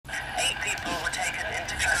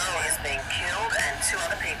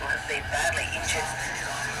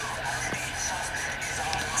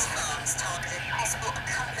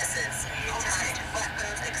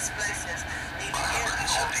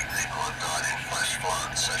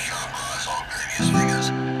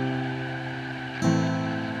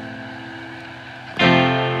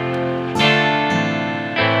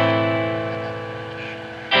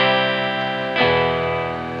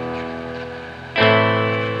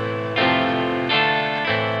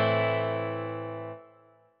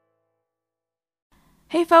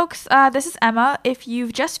Hey folks, this is Emma. If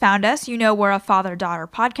you've just found us, you know we're a father-daughter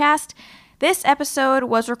podcast. This episode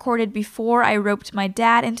was recorded before I roped my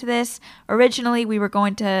dad into this. Originally, we were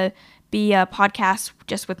going to be a podcast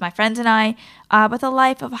just with my friends and I, but the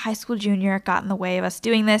life of a high school junior got in the way of us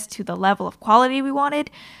doing this to the level of quality we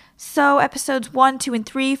wanted. So episodes 1, 2, and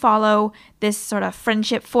 3 follow this sort of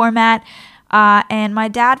friendship format, and my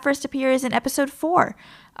dad first appears in episode 4.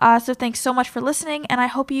 So thanks so much for listening, and I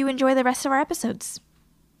hope you enjoy the rest of our episodes.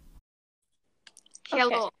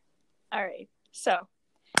 Hello. Okay. All right. So,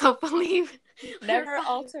 Don't believe. never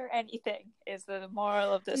alter anything is the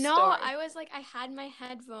moral of this No, story. I was like, I had my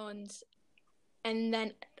headphones, and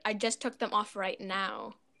then I just took them off right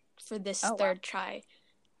now for this third try.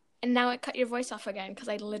 And now it cut your voice off again because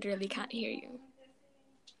I literally can't hear you.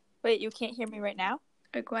 Wait, you can't hear me right now?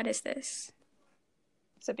 Like, what is this?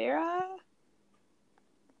 Sabira?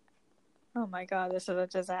 Oh my god, this is a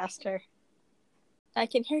disaster. I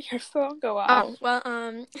can hear your phone go off. Oh,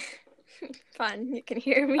 well, fine. You can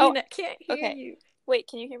hear me, and I can't hear you. Wait,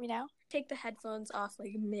 can you hear me now? Take the headphones off,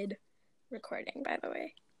 like, mid-recording, by the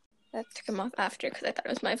way. I took them off after because I thought it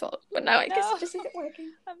was my fault. But now I guess it just isn't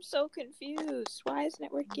working. I'm so confused. Why isn't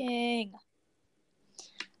it working?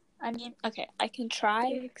 I mean, okay, I can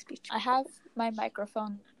try. I have my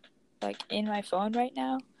microphone, like, in my phone right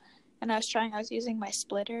now. And I was using my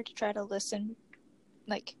splitter to try to listen,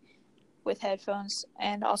 like, with headphones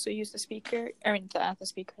and also use the speaker. I mean, not the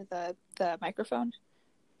speaker, the microphone.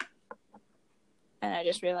 And I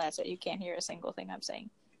just realized that you can't hear a single thing I'm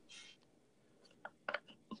saying.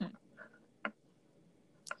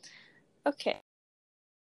 Okay.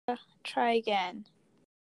 Try again.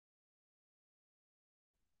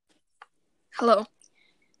 Hello.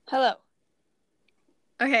 Hello.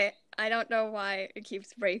 Okay, I don't know why it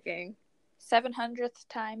keeps breaking. 700th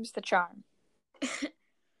time's the charm.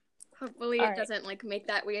 Hopefully it doesn't, like, make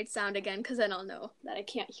that weird sound again, because then I'll know that I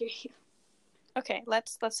can't hear you. Okay,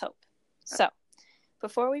 let's hope. So,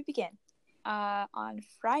 before we begin, on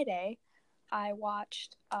Friday, I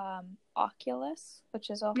watched Oculus, which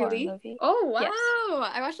is a horror movie. Oh, wow!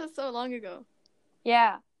 Yes. I watched that so long ago.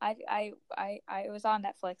 Yeah, I was on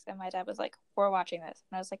Netflix, and my dad was like, "We're watching this,"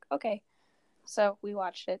 and I was like, "Okay." So we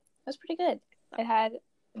watched it. It was pretty good. It had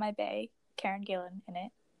my bae, Karen Gillan, in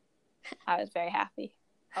it. I was very happy.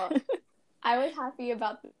 Oh, I was happy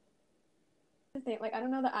about the thing. Like, I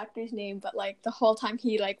don't know the actor's name, but, like, the whole time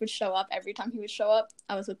he, like, would show up, every time he would show up,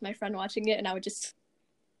 I was with my friend watching it, and I would just...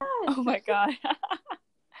 Oh my god.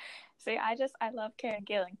 See, I love Karen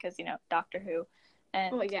Gillan because, you know, Doctor Who.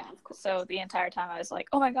 And yeah, of course. So the entire time I was like,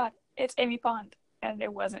 oh my god, it's Amy Pond. And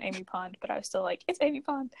it wasn't Amy Pond, but I was still like, it's Amy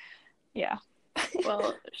Pond. Yeah.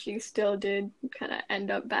 Well, she still did kind of end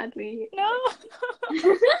up badly. No.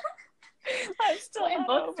 I'm still in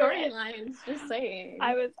both storylines, just saying.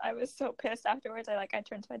 I was so pissed afterwards. I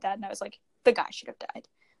turned to my dad and I was like, the guy should have died.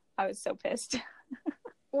 I was so pissed.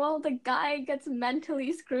 Well, the guy gets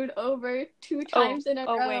mentally screwed over 2 times in a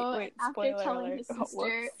row wait, after telling his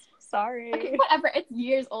sister. Sorry. Okay, whatever. It's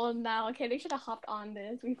years old now. Okay, they should have hopped on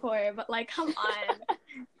this before, but, like, come on.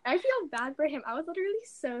 I feel bad for him. I was literally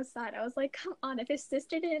so sad. I was like, come on. If his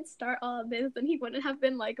sister didn't start all of this, then he wouldn't have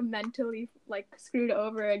been, like, mentally, like, screwed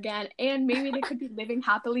over again. And maybe they could be living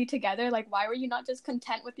happily together. Like, why were you not just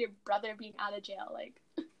content with your brother being out of jail? Like,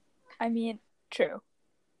 I mean, true.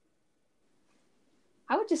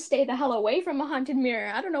 I would just stay the hell away from a haunted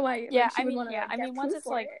mirror. I don't know why. Yeah, I mean, once it's,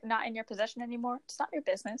 like, not in your possession anymore, it's not your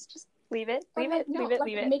business. Just leave it. Leave it.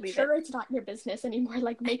 Make sure it's not your business anymore.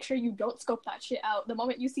 Like, make sure you don't scope that shit out. The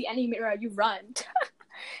moment you see any mirror, you run.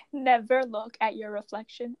 Never look at your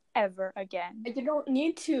reflection ever again. You don't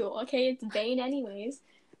need to, okay? It's vain anyways.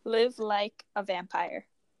 Live like a vampire.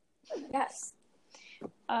 Yes.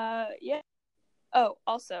 Yeah. Oh,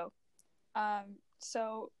 also,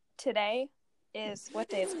 so today is, what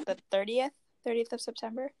day is it? The 30th of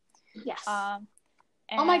September? Yes. And...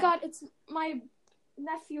 Oh my god, it's my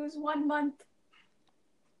nephew's 1 month.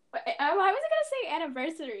 I wasn't gonna say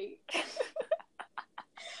anniversary.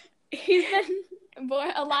 He's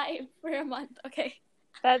been alive for a month. Okay.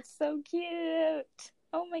 That's so cute.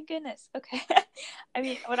 Oh my goodness. Okay. I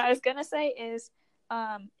mean, what I was gonna say is,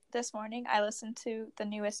 this morning I listened to the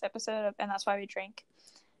newest episode of And That's Why We Drink.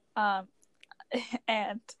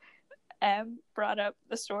 And Em brought up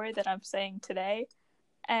the story that I'm saying today,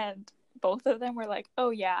 and both of them were like,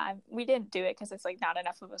 oh yeah, we didn't do it because it's, like, not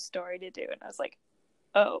enough of a story to do. And I was like,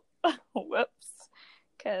 oh, whoops.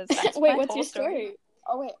 Because wait, what's your story?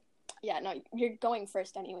 Oh, wait. Yeah, no, you're going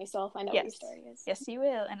first anyway, so I'll find out what your story is. Yes, you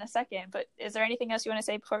will in a second. But is there anything else you want to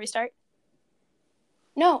say before we start?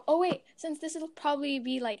 No. Oh, wait. Since this will probably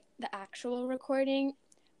be, like, the actual recording,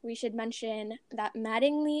 we should mention that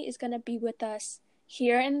Mattingly is going to be with us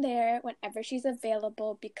here and there whenever she's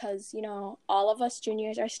available because, you know, all of us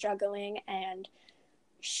juniors are struggling and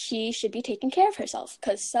she should be taking care of herself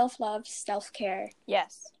because self-love, self-care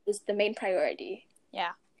Yes. is the main priority.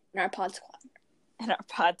 Yeah. In our pod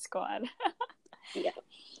squad. Yeah.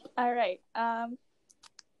 All right.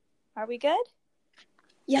 Are we good?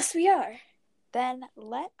 Yes, we are. Then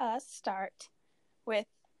let us start with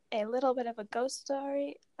a little bit of a ghost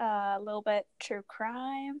story, a little bit true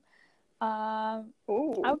crime. I'm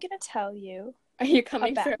gonna tell you. Are you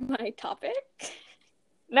coming for my topic?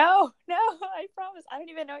 No, I promise. I don't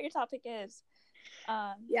even know what your topic is.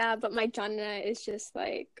 Yeah, but my genre is just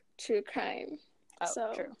like true crime. Oh,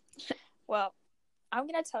 so. True. Well, I'm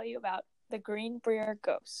gonna tell you about the Greenbrier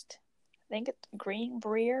ghost. I think it's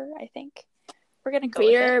Greenbrier. I think we're gonna go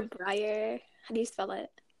with it. Briar. How do you spell it?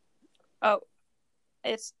 Oh,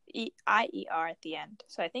 it's IER at the end.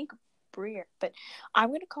 So I think Brier, but I'm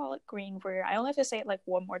going to call it Greenbrier. I only have to say it like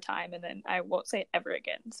one more time and then I won't say it ever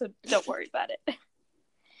again. So don't worry about it.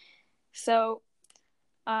 So,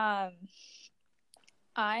 I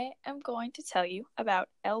am going to tell you about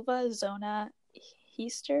Elva Zona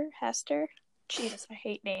Hester. Jesus, I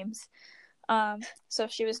hate names. So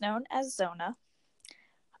she was known as Zona.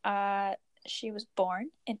 She was born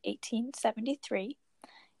in 1873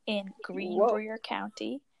 in Greenbrier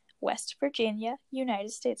County, West Virginia, United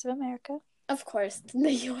States of America. Of course, in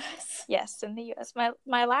the U.S. Yes, in the U.S.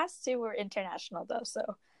 My last two were international though,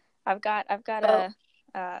 so I've got a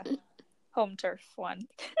home turf one.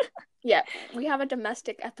 Yeah, we have a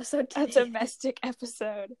domestic episode today. A domestic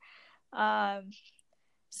episode.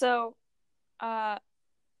 So,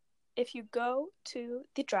 if you go to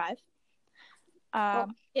the drive,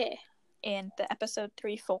 in the episode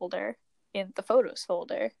 3 folder, in the photos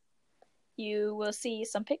folder, you will see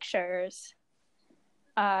some pictures.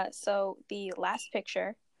 So the last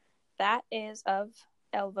picture, that is of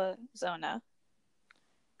Elva Zona.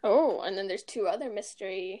 Oh, and then there's 2 other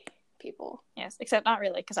mystery people. Yes, except not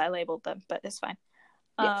really, because I labeled them, but it's fine.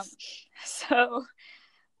 Yes. So,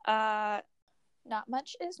 not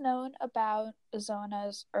much is known about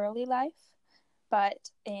Zona's early life,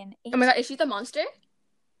 but in... Oh my god, is she the monster?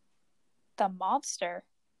 The monster?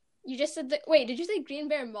 You just said wait, did you say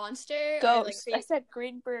Greenbrier monster? Ghost. I said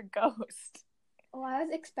Greenbrier ghost. Oh, I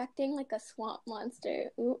was expecting like a swamp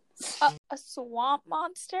monster. Oops. A swamp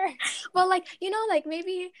monster? Well, like, you know, like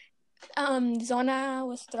maybe Zona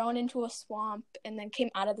was thrown into a swamp and then came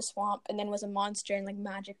out of the swamp and then was a monster and like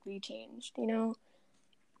magically changed, you know?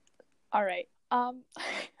 All right. I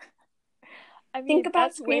mean, think about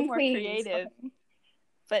that's way more Queens. creative. Okay.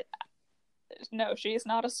 But no, she's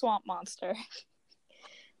not a swamp monster.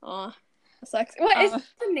 Aw. Sucks. What is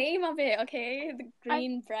the name of it? Okay, the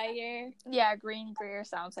Greenbrier. Yeah, Greenbrier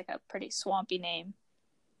sounds like a pretty swampy name.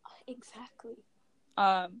 Exactly.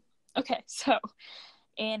 Okay, so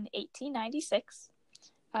in 1896,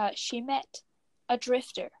 she met a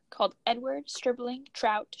drifter called Edward Stribling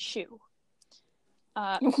Trout Shoe.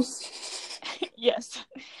 Yes.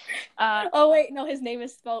 Oh wait, no, his name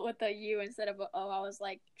is spelled with a U instead of a O. I was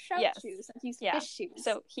like, trout shoes. He's fish shoes.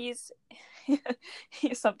 So he's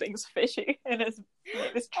something's fishy, and his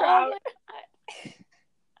name is Trout.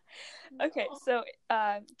 Oh Okay, so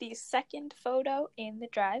the second photo in the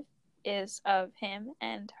drive is of him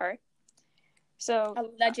and her. So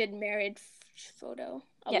alleged married photo.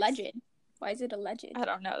 Alleged. Yes. Why is it alleged? I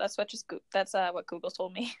don't know. That's what what Google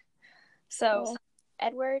told me. So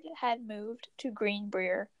Edward had moved to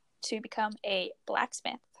Greenbrier to become a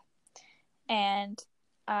blacksmith, and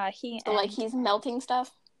he's melting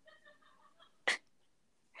stuff.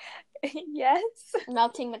 Yes.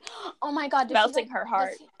 Melting. Oh my god. Melting her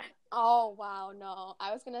heart. Oh wow, no.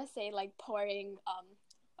 I was gonna say like pouring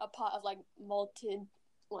a pot of like molten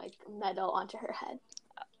like metal onto her head.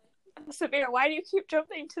 Samir, why do you keep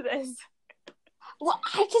jumping to this? Well,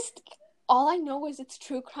 all I know is it's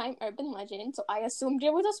true crime urban legend, so I assumed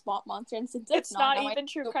it was a swamp monster, and since it's not even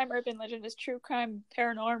true crime urban legend, it's true crime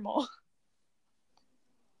paranormal.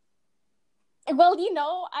 Well, you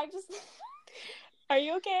know, I just... Are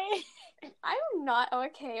you okay? I'm not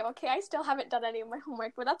okay. Okay, I still haven't done any of my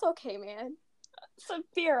homework, but that's okay, man.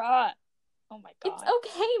 Samira. Oh my god. It's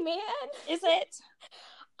okay, man. Is it?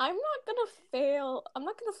 I'm not gonna fail. I'm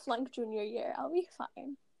not gonna flunk junior year. I'll be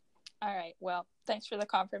fine. All right. Well, thanks for the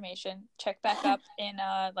confirmation. Check back up in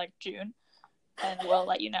like June, and we'll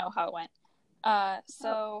let you know how it went.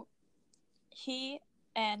 So he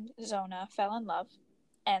and Zona fell in love,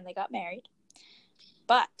 and they got married.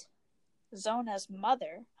 But Zona's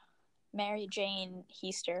mother, Mary Jane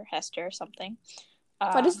Hester, something.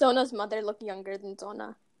 Why does Zona's mother look younger than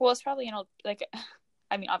Zona? Well, it's probably an old, like,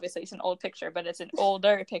 I mean, obviously it's an old picture, but it's an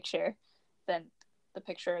older picture than the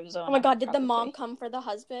picture of Zona. Oh my god, did probably. the mom come for the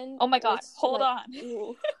husband? Oh my god, hold on.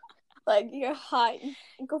 Ooh. Like, you're hot.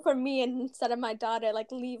 Go for me instead of my daughter.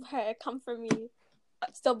 Like, leave her. Come for me.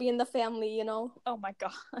 Still be in the family, you know? Oh my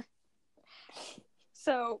god.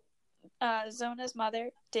 So, Zona's mother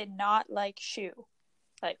did not like Shu.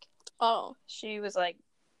 Like, Oh. she was like,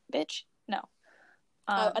 bitch, no.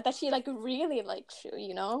 I thought she, like, really liked Shu,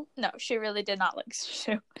 you know? No, she really did not like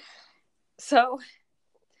Shu. So,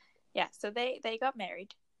 yeah, so they got married.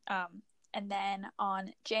 And then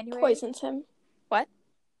on January... Poisons him. What?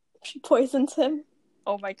 She poisons him.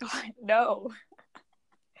 Oh my god, no.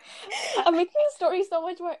 I'm making the story so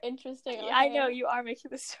much more interesting. Okay? I know, you are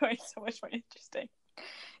making the story so much more interesting.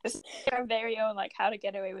 This is our very own, like, How to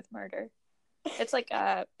Get Away with Murder. It's like,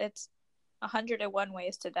 it's 101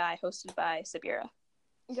 Ways to Die, hosted by Sabira.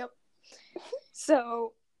 Yep.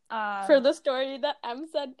 So, for the story that Em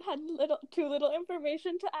said had too little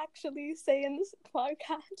information to actually say in this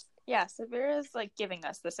podcast. Yeah, Sabira's, like, giving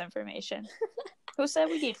us this information. Who said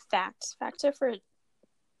we need facts? Facts are for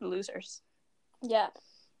losers. Yeah.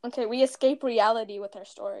 Okay, we escape reality with our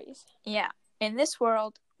stories. Yeah. In this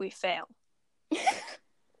world, we fail.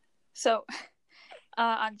 So,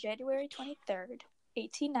 on January 23rd,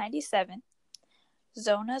 1897,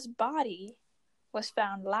 Zona's body was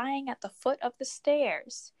found lying at the foot of the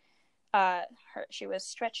stairs. She was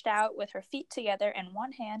stretched out with her feet together and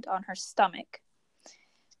one hand on her stomach.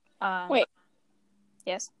 Wait.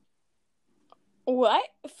 Yes? What?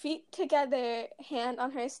 Feet together, hand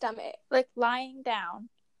on her stomach. Like, lying down.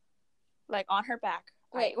 Like, on her back.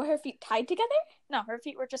 Wait, were her feet tied together? No, her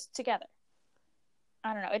feet were just together.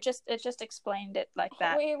 I don't know. It just explained it like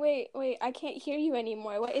that. Wait. I can't hear you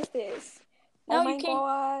anymore. What is this? No, oh my you can't.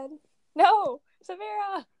 god. No!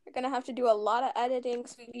 Samira! You're gonna have to do a lot of editing,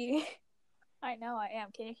 sweetie. I know I am.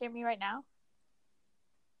 Can you hear me right now?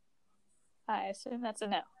 I assume that's a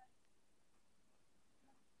no.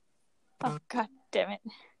 Oh, god damn it.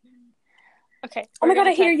 Okay. Oh my god,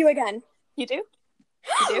 I hear you again. You do?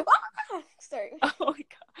 You do? Sorry. Oh my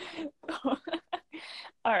god.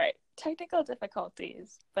 Alright. Technical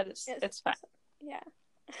difficulties, but it's fine. Yeah.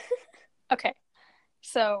 Okay.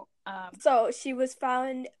 So, So she was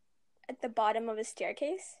found at the bottom of a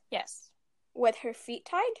staircase? Yes. With her feet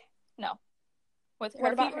tied? No. With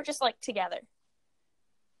her feet were just, like, together.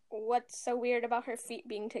 What's so weird about her feet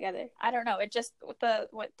being together? I don't know. It just, with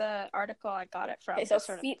the article I got it from. Okay, so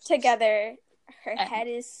feet together, her head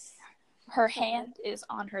is... Her hand is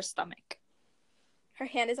on her stomach. Her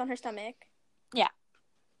hand is on her stomach? Yeah.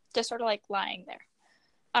 Just sort of, like, lying there.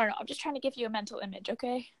 I don't know. I'm just trying to give you a mental image,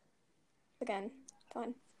 okay? Again.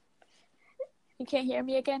 Fun. You can't hear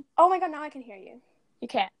me again? Oh my god, now I can hear you. You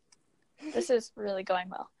can't. This is really going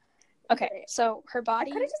well. Okay, so her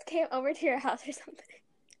body... I could have just came over to your house or something.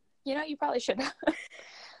 You know, you probably should have.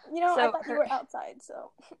 You know, so I thought you were outside,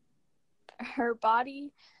 so... Her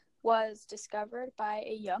body was discovered by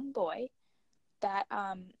a young boy that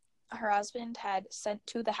her husband had sent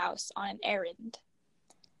to the house on an errand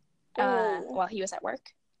while he was at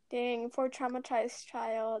work. Dang, poor traumatized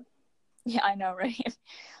child. Yeah, I know, right?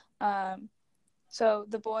 So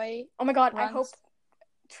the boy... Oh my god, I hope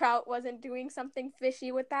Trout wasn't doing something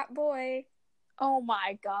fishy with that boy. Oh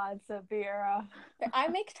my god, Sabira. I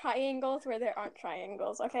make triangles where there aren't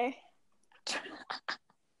triangles, okay?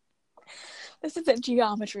 This is a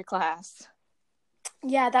geometry class.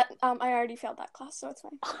 Yeah, that I already failed that class, so it's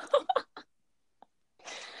fine.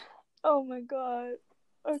 Oh my god.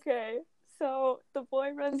 Okay, so the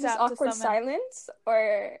boy runs is this out awkward to summon... silence,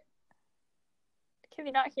 or... Can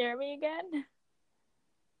you not hear me again?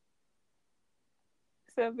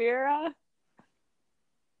 Sabira?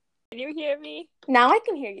 Can you hear me? Now I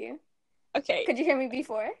can hear you. Okay. Could you hear me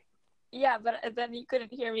before? Yeah, but then you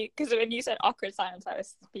couldn't hear me because when you said awkward silence, I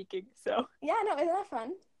was speaking, so... Yeah, no, isn't that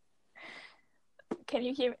fun? Can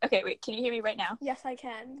you hear me? Okay, wait, can you hear me right now? Yes, I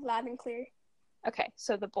can. Loud and clear. Okay,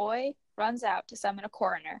 so the boy runs out to summon a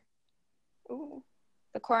coroner. Ooh.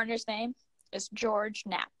 The coroner's name is George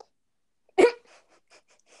Knapp.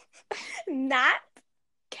 Knapp?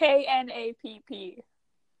 Knapp.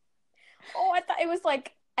 Oh, I thought it was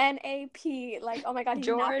like N-A-P. Like, oh my god, he's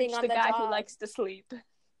George, napping on the guy job. who likes to sleep.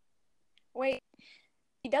 Wait,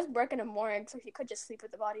 he does work in a morgue, so he could just sleep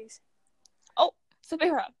with the bodies. Oh,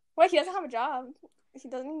 Sabira. Wait, he doesn't have a job. He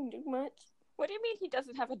doesn't do much. What do you mean he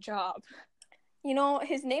doesn't have a job? You know,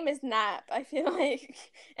 his name is Knapp. I feel like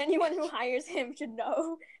anyone who hires him should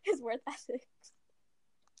know his work ethic.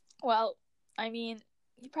 Well, I mean,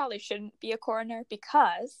 he probably shouldn't be a coroner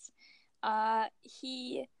because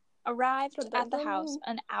he arrived at the house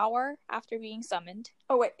an hour after being summoned.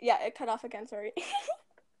 Oh, wait. Yeah, it cut off again. Sorry.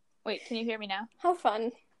 Wait, can you hear me now? How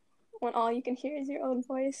fun when all you can hear is your own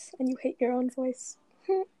voice and you hate your own voice.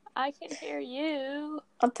 I can hear you.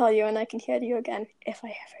 I'll tell you, and I can hear you again if I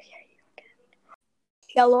ever hear you again.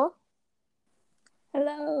 Hello?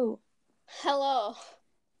 Hello. Hello.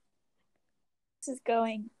 This is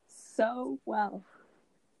going so well.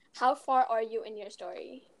 How far are you in your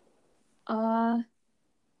story? Not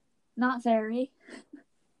very.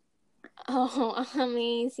 Oh,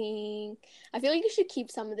 amazing. I feel like you should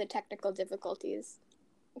keep some of the technical difficulties.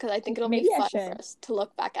 Because I think it'll be fun for us to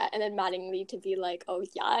look back at, and then Mattingly to be like, oh,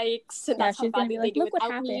 yikes. And yeah, she's going to be like, look what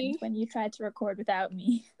happened when you tried to record without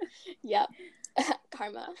me. Yep.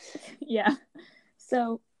 Karma. Yeah.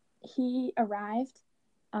 So he arrived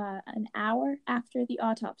an hour after the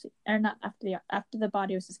autopsy, or not after the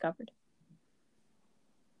body was discovered.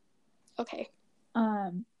 Okay.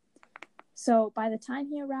 So by the time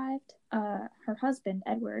he arrived, her husband,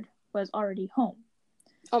 Edward, was already home.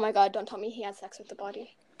 Oh my god, don't tell me he had sex with the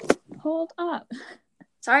body. Hold up.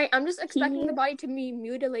 Sorry, I'm just expecting the body to be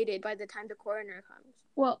mutilated by the time the coroner comes.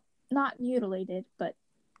 Well, not mutilated, but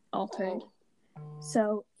altered. Oh.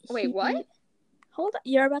 So wait, what? Hold on,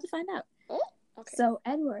 you're about to find out. Oh, okay. So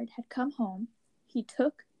Edward had come home. He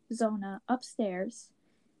took Zona upstairs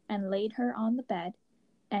and laid her on the bed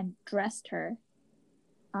and dressed her.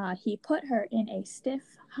 He put her in a stiff,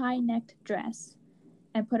 high-necked dress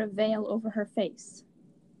and put a veil over her face.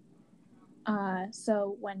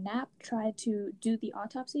 So when Knapp tried to do the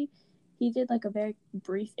autopsy, he did like a very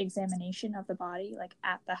brief examination of the body, like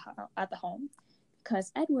at the home,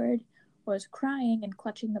 because Edward was crying and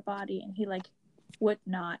clutching the body, and he like would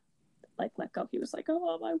not like let go. He was like,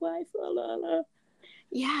 "Oh, my wife, la la la."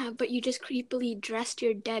 Yeah, but you just creepily dressed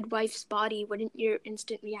your dead wife's body. Wouldn't your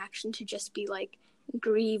instant reaction to just be like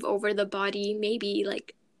grieve over the body? Maybe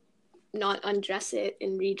like not undress it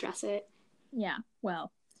and redress it. Yeah.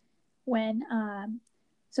 Well, when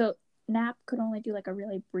so Knapp could only do like a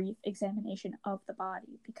really brief examination of the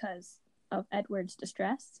body because of Edward's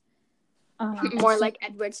distress. More like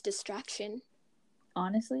Edward's distraction.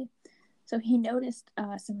 Honestly. So he noticed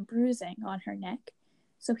some bruising on her neck.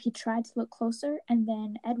 So he tried to look closer, and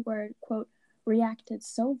then Edward, quote, reacted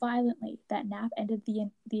so violently that Knapp ended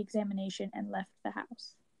the examination and left the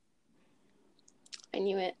house. I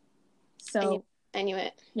knew it. So I knew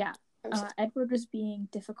it. Yeah. Edward was being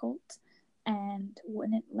difficult and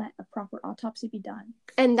wouldn't let a proper autopsy be done.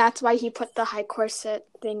 And that's why he put the high corset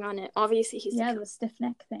thing on it. Obviously, he's the stiff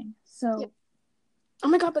neck thing. So, yep. Oh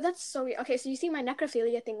my god, but that's so weird. Okay, so you see, my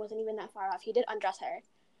necrophilia thing wasn't even that far off. He did undress her.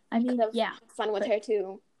 I mean, yeah, fun with her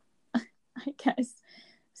too. I guess.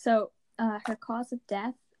 So, her cause of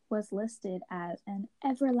death was listed as an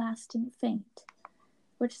everlasting faint,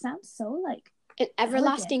 which sounds so like an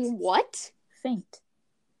everlasting elegant. What? Faint.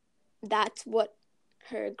 That's what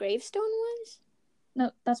her gravestone was?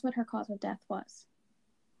 No, that's what her cause of death was.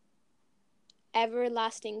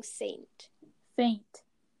 Everlasting saint. Faint.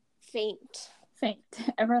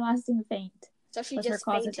 Everlasting faint. So she just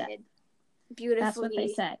fainted. Beautifully. That's what they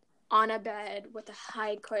said. On a bed with a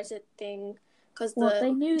high corset thing, because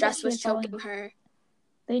the dress was choking her.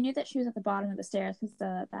 They knew that she was at the bottom of the stairs because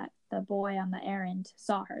the boy on the errand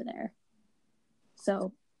saw her there.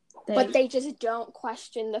 So. But they just don't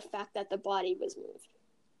question the fact that the body was moved.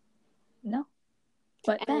 No.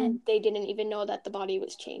 But then they didn't even know that the body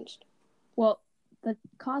was changed. Well, the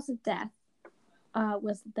cause of death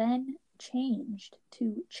was then changed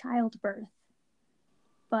to childbirth.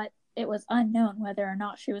 But it was unknown whether or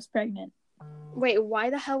not she was pregnant. Wait, why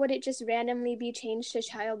the hell would it just randomly be changed to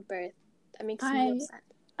childbirth? That makes no sense.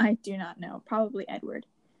 I do not know. Probably Edward.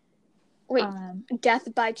 Wait,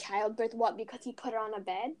 death by childbirth? What? Because he put her on a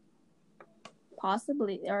bed?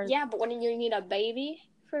 Possibly. Or yeah, but wouldn't you need a baby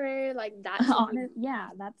for like that? Yeah,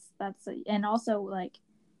 that's and also like.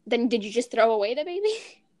 Then did you just throw away the baby?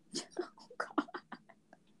 Oh God.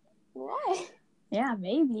 What? Yeah,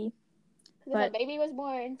 maybe. But if a baby was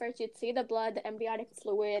born, first you'd see the blood, the amniotic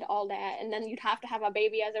fluid, all that, and then you'd have to have a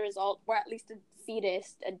baby as a result, or at least a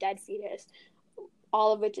fetus, a dead fetus,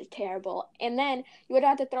 all of which is terrible. And then you would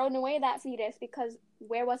have to throw away that fetus because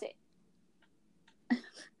where was it?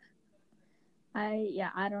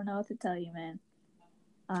 I don't know what to tell you, man.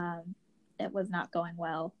 It was not going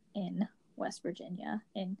well in West Virginia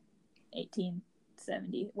in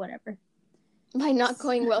 1870, whatever. By not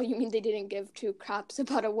going well, you mean they didn't give two craps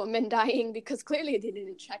about a woman dying, because clearly they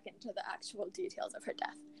didn't check into the actual details of her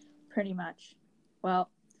death. Pretty much. Well,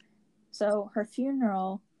 so her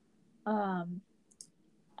funeral,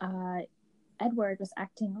 Edward was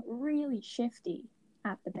acting really shifty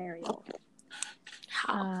at the burial.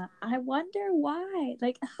 How? I wonder why.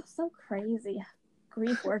 Like, so crazy.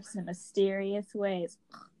 Grief works in mysterious ways.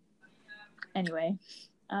 Anyway,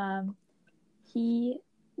 he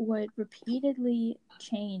would repeatedly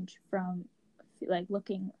change from like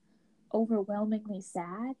looking overwhelmingly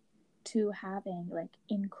sad to having like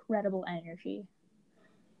incredible energy.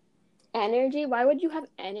 Energy? Why would you have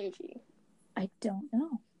energy? I don't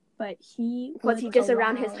know, but he Was would he just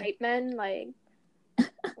around allow... his hype men? Like,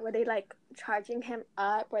 were they like charging him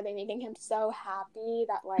up? Were they making him so happy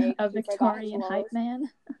that like a he forgot his Victorian woes? hype man?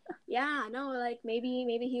 Yeah, no, like maybe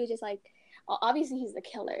he was just like, obviously he's the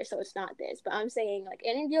killer, so it's not this. But I'm saying like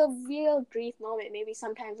in your real brief moment, maybe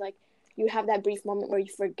sometimes like you have that brief moment where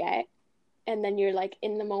you forget, and then you're like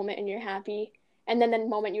in the moment and you're happy, and then the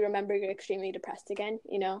moment you remember, you're extremely depressed again.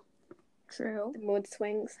 You know, True. the mood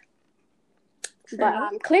swings. True.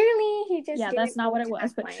 But clearly he just that's not what it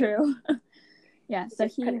was, but true. Yeah, so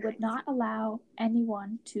he would not allow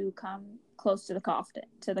anyone to come close to the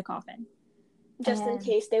coffin. Just in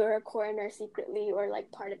case they were a coroner secretly or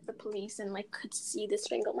like part of the police and like could see the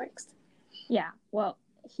strangle marks. Yeah, well,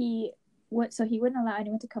 he wouldn't allow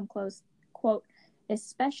anyone to come close, quote,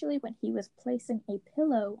 especially when he was placing a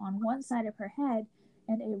pillow on one side of her head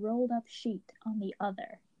and a rolled up sheet on the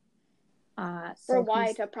other. For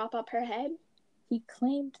why? To prop up her head? He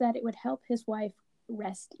claimed that it would help his wife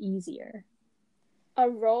rest easier. A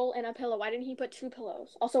roll and a pillow. Why didn't he put 2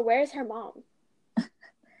 pillows? Also, where's her mom?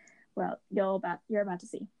 Well, you're about to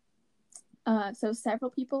see. So several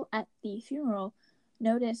people at the funeral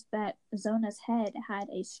noticed that Zona's head had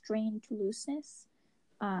a strange looseness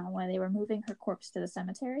when they were moving her corpse to the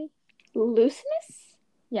cemetery. Looseness?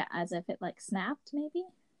 Yeah, as if it like snapped, maybe.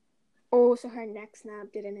 Oh, so her neck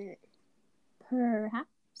snapped, didn't it? Perhaps.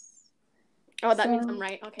 Oh, that means I'm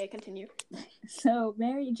right. Okay, continue. So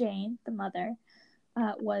Mary Jane, the mother,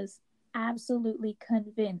 was absolutely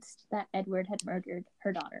convinced that Edward had murdered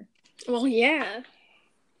her daughter. Well, yeah.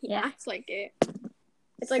 He acts like it.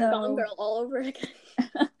 It's like Gone Girl all over again.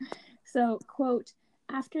 So, quote,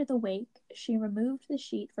 after the wake, she removed the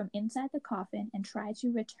sheet from inside the coffin and tried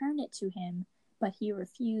to return it to him, but he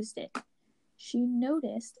refused it. She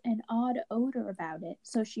noticed an odd odor about it,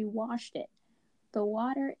 so she washed it. The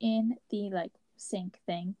water in the sink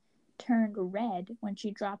thing turned red when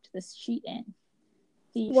she dropped the sheet in.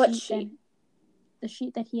 What sheet? The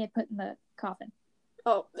sheet that he had put in the coffin.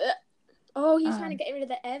 Oh, he's trying to get rid of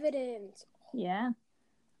the evidence. Yeah.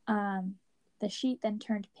 The sheet then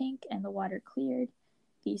turned pink and the water cleared.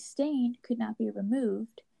 The stain could not be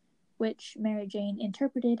removed, which Mary Jane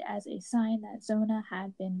interpreted as a sign that Zona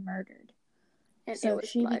had been murdered. And so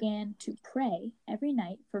she began to pray every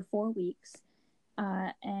night for 4 weeks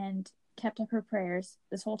and kept up her prayers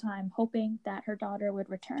this whole time, hoping that her daughter would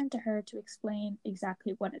return to her to explain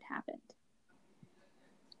exactly what had happened.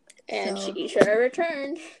 And she sure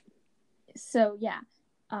returned. So, yeah,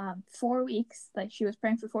 4 weeks, she was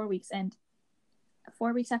praying for 4 weeks, and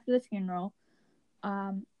 4 weeks after the funeral,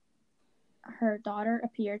 her daughter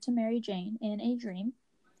appeared to Mary Jane in a dream.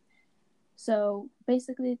 So,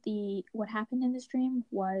 basically, what happened in this dream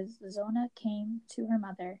was Zona came to her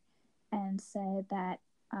mother and said that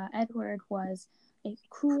Edward was a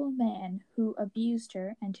cruel man who abused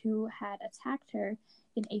her and who had attacked her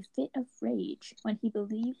in a fit of rage when he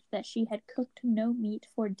believed that she had cooked no meat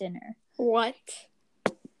for dinner. What?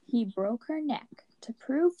 He broke her neck. To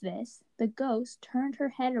prove this, the ghost turned her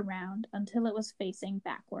head around until it was facing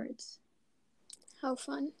backwards. How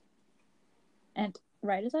fun. And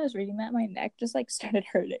right as I was reading that, my neck just started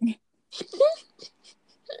hurting.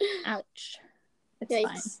 Ouch. It's Yikes.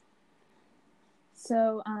 fine.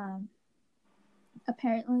 So,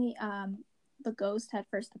 apparently, the ghost had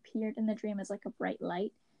first appeared in the dream as a bright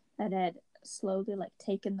light that had slowly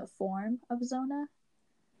taken the form of Zona,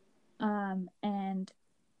 and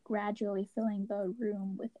gradually filling the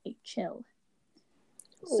room with a chill.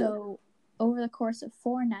 Ooh. So, over the course of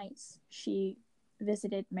 4 nights, she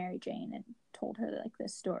visited Mary Jane and told her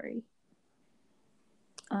this story.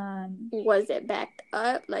 Was it backed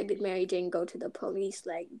up? Did Mary Jane go to the police?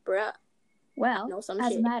 Bruh. Well, as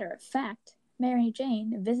a matter of fact, Mary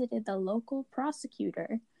Jane visited the local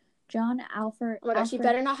prosecutor, John Alfred. Oh my gosh, she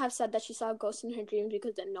better not have said that she saw a ghost in her dreams,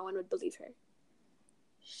 because then no one would believe her.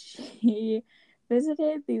 She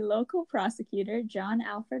visited the local prosecutor, John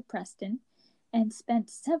Alfred Preston, and spent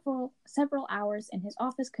several hours in his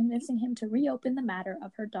office convincing him to reopen the matter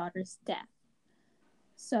of her daughter's death.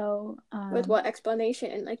 So, with what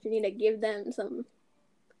explanation? You need to give them some...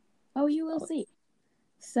 Oh, you will see.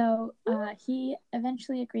 So, he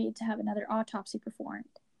eventually agreed to have another autopsy performed.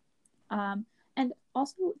 And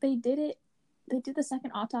also, they did they did the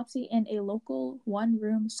second autopsy in a local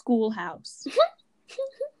one-room schoolhouse.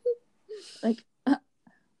 Like,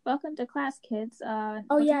 welcome to class, kids.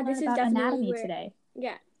 This is definitely anatomy where, today.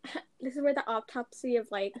 Yeah, this is where the autopsy of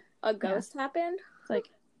like a ghost happened. It's like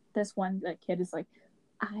this one kid is like,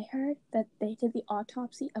 I heard that they did the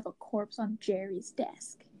autopsy of a corpse on Jerry's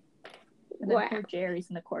desk. And then poor Jerry's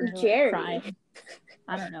in the corner crying.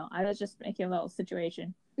 I don't know. I was just making a little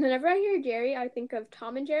situation. Whenever I hear Jerry, I think of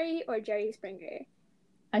Tom and Jerry or Jerry Springer.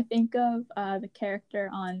 I think of the character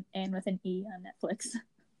on Anne with an E on Netflix.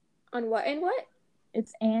 On what and what?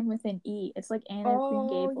 It's Anne with an E. It's like Anne of Green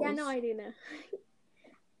Gables. Oh, yeah, no, I do know.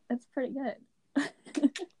 That's pretty good.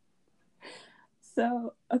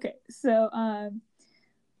 So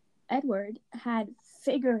Edward had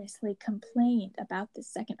vigorously complained about the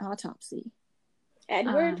second autopsy.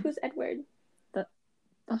 Edward? Who's Edward? The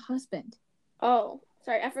husband. Oh,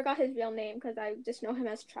 sorry, I forgot his real name because I just know him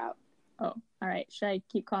as Trout. Oh, all right. Should I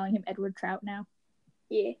keep calling him Edward Trout now?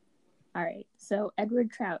 Yeah. All right. So Edward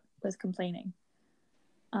Trout was complaining.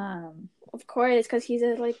 Of course, because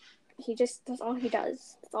that's all he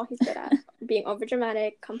does. That's all he's good at. Being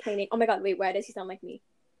overdramatic, complaining. Oh my god, wait, why does he sound like me?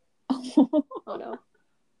 Oh no.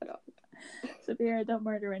 Sabira, don't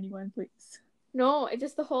murder anyone, please. No, it's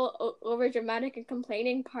just the whole overdramatic and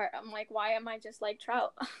complaining part. I'm like, why am I just like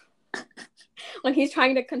Trout? When he's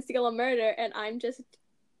trying to conceal a murder and I'm just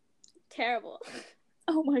terrible.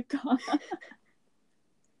 Oh my god.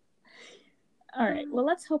 All right, well,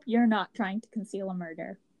 let's hope you're not trying to conceal a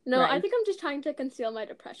murder. No, right? I think I'm just trying to conceal my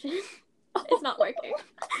depression. It's not working.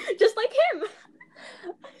 Just like him.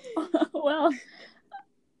 Well,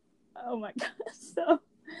 oh my god.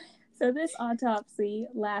 So this autopsy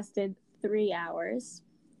lasted 3 hours,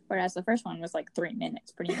 whereas the first one was like 3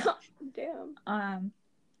 minutes, pretty much. Damn.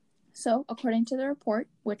 So according to the report,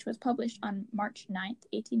 which was published on March 9th,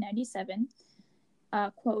 1897,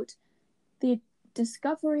 quote, the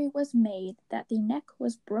discovery was made that the neck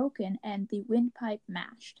was broken and the windpipe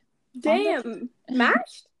mashed. Damn!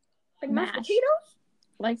 Mashed? Like mashed potatoes?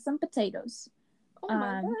 Like some potatoes. Oh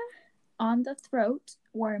my god. On the throat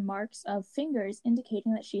were marks of fingers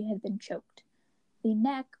indicating that she had been choked. The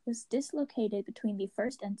neck was dislocated between the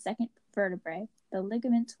first and second vertebrae. The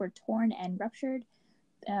ligaments were torn and ruptured.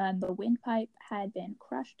 The windpipe had been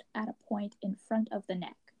crushed at a point in front of the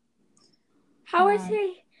neck. How are his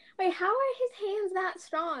hands that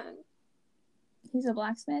strong? He's a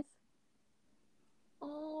blacksmith.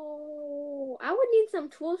 Oh, I would need some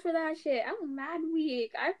tools for that shit. I'm mad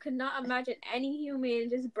weak. I could not imagine any human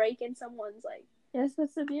just breaking someone's like. Yes, but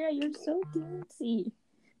Sabira, you're so teensy.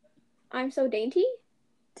 I'm so dainty?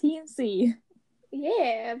 Teensy.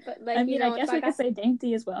 Yeah, but like, I mean, I guess we could say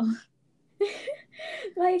dainty as well.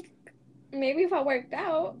 Like, maybe if I worked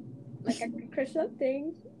out, like I could crush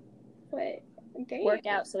something. But damn. Work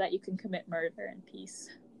out so that you can commit murder in peace.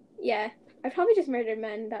 Yeah, I'd probably just murder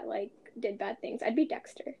men that like did bad things. I'd be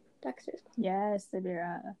Dexter. Dexter's cool. Yes,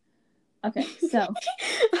 Sabira. Okay, so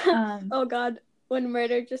oh god, when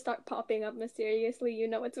murder just start popping up mysteriously, you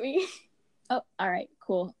know it's me. Oh, all right,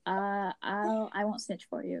 cool. I won't snitch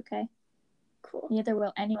for you, okay? Cool. Neither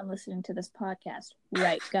will anyone listening to this podcast,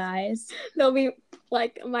 right, guys? They'll be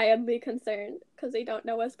like mildly concerned because they don't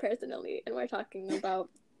know us personally, and we're talking about.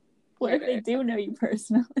 What if they do know you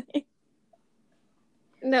personally?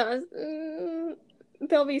 No,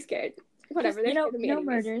 they'll be scared. Whatever. You know, no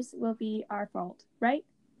murders will be our fault, right?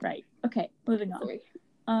 Right. Okay, moving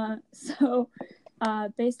on. So,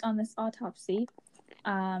 based on this autopsy,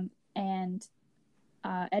 and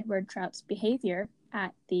Edward Trout's behavior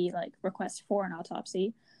at the request for an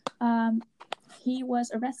autopsy, he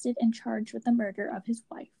was arrested and charged with the murder of his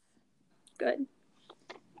wife. Good.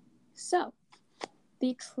 So,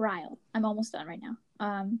 the trial. I'm almost done right now.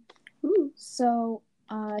 So,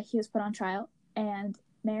 he was put on trial, and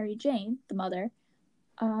Mary Jane, the mother,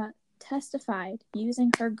 testified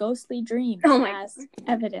using her ghostly dreams as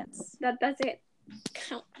evidence. That's it.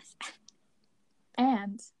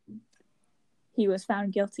 And he was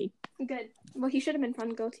found guilty. Good. Well, he should have been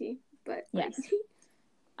found guilty, but yes.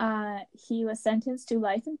 He was sentenced to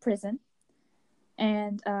life in prison,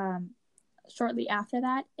 and shortly after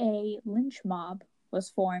that, a lynch mob was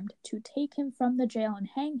formed to take him from the jail and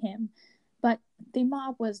hang him, but the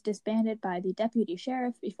mob was disbanded by the deputy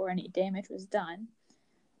sheriff before any damage was done.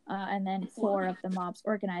 And then 4 of the mob's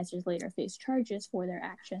organizers later faced charges for their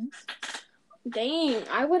actions. Dang,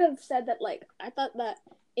 I would have said that, I thought that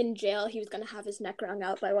in jail he was going to have his neck wrung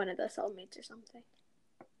out by one of the cellmates or something.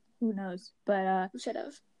 Who knows? But, should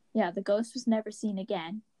have. Yeah, the ghost was never seen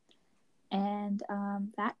again. And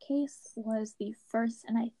that case was the first,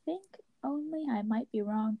 and I think only, I might be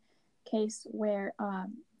wrong, case where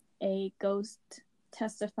a ghost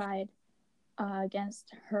testified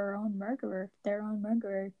against their own murderer,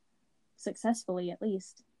 successfully at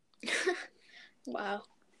least. Wow.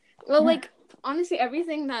 Well, Yeah. like, honestly,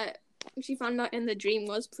 everything that she found out in the dream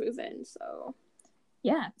was proven, so.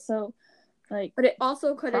 Yeah, so, like... But it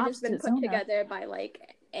also could have props just been to put Zona. together by,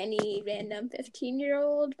 like, any random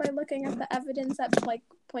 15-year-old by looking at the evidence at, like,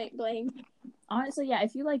 point blank. Honestly, yeah,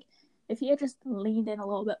 if he had just leaned in a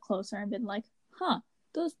little bit closer and been like, huh,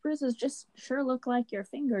 those bruises just sure look like your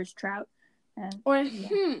fingers, Trout. And, Or,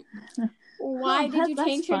 yeah. Why did you that's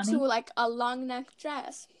change her funny. to, like, a long neck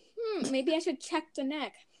dress? Maybe I should check the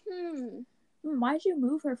neck. Why'd you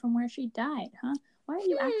move her from where she died, huh? Why are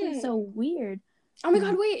you acting so weird? Oh my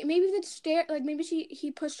god, wait, maybe the stair, like, maybe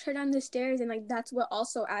he pushed her down the stairs and, like, that's what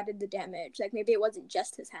also added the damage. Like, maybe it wasn't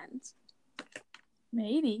just his hands.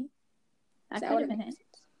 Maybe. That could have been it.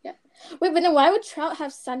 Yeah. Wait, but then why would Trout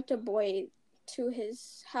have sent a boy to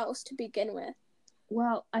his house to begin with?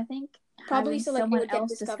 Well, I think probably having so, like, someone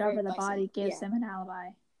else discover the body gives yeah. him an alibi.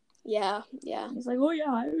 Yeah. He's like, oh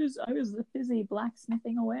yeah, I was busy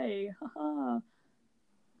blacksmithing away. Haha.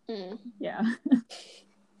 Yeah.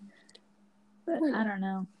 But I don't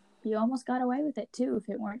know. He almost got away with it too if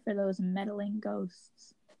it weren't for those meddling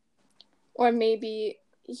ghosts. Or maybe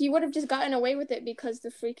he would have just gotten away with it because the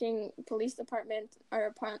freaking police department are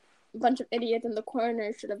a bunch of idiots and the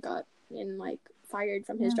coroner should have gotten, like, fired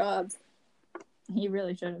from his job. He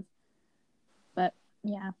really should have. But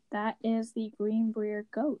yeah, that is the Greenbrier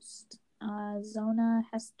ghost. Zona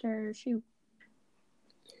Hester Shoe.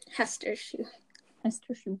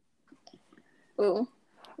 Ooh.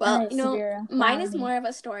 Well, right, Severa, mine is more of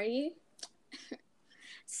a story.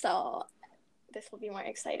 So this will be more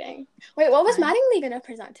exciting. Wait, what was Mattingly gonna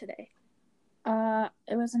present today?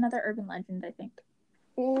 It was another urban legend, I think.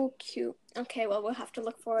 Ooh, cute. Okay, well, we'll have to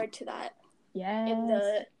look forward to that. Yes. In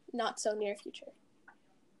the not so near future.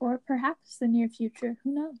 Or perhaps the near future.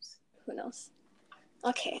 Who knows?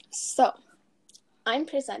 Okay, so I'm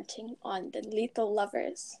presenting on the Lethal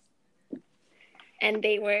Lovers. And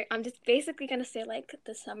I'm just basically going to say, like,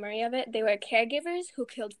 the summary of it. They were caregivers who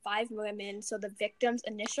killed 5 women so the victims'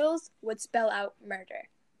 initials would spell out murder.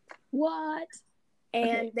 What?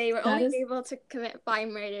 And they were only able to commit 5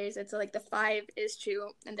 murders. And so, like, the 5 is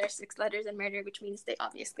true. And there's 6 letters in murder, which means they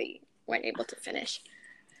obviously weren't able to finish.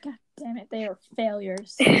 God damn it, they are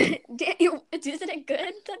failures. Isn't it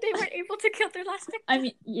good that they weren't able to kill their last victim? I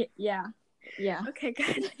mean, yeah. Okay,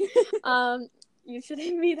 good. You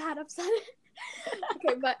shouldn't be that upset.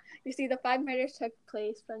 Okay, but you see, the 5 murders took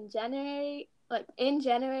place from January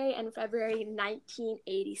and February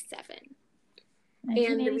 1987.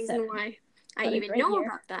 And the reason why I even know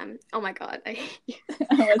about them, oh my god,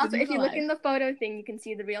 also, if you look in the photo thing, you can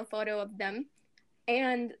see the real photo of them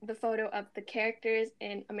and the photo of the characters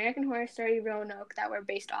in American Horror Story Roanoke that were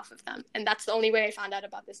based off of them. And that's the only way I found out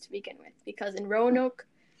about this to begin with, because in Roanoke,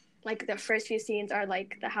 like, the first few scenes are,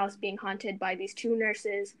 like, the house being haunted by these 2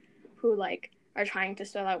 nurses who, like, are trying to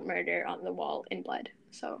spell out murder on the wall in blood.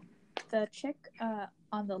 So the chick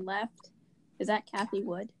on the left, is that Kathy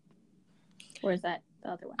Wood? Or is that the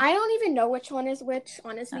other one? I don't even know which one is which.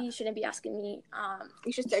 Honestly, you shouldn't be asking me.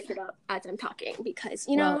 You should search it up as I'm talking, because,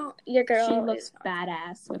 your girl, she looks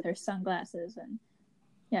badass with her sunglasses, and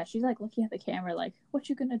yeah, she's, like, looking at the camera like, what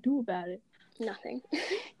you gonna do about it? Nothing.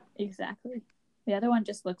 Exactly. The other one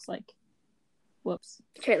just looks like, whoops.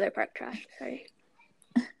 Trailer park trash, sorry.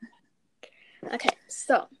 Okay,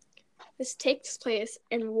 so this takes place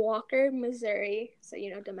in Walker, Missouri, so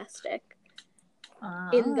domestic,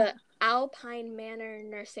 in the Alpine Manor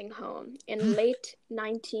Nursing Home in late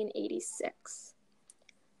 1986.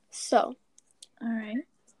 So, alright.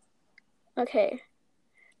 Okay,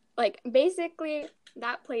 like, basically,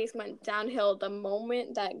 that place went downhill the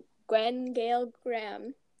moment that Gwen Gale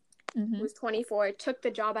Graham, who was 24, took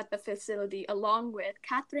the job at the facility along with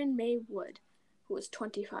Catherine May Wood, who was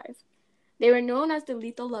 25. They were known as the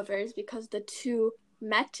Lethal Lovers because the 2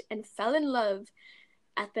 met and fell in love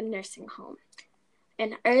at the nursing home.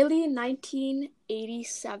 In early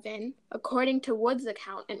 1987, according to Wood's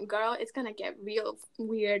account, and girl, it's gonna get real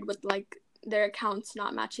weird with, like, their accounts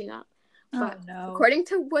not matching up. But according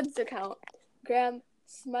to Wood's account, Graham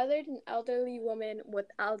smothered an elderly woman with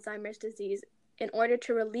Alzheimer's disease in order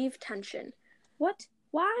to relieve tension. What?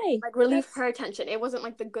 Why? Like, relieve her tension. It wasn't,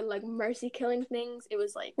 like, the good, like, mercy killing things. It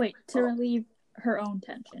was, like... Wait, to relieve her own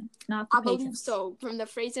tension, not the patient's. I believe so. From the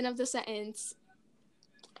phrasing of the sentence,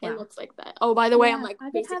 it looks like that. Oh, by the way, I'm, like,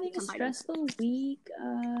 I've been having a stressful week.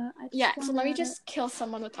 So let me just kill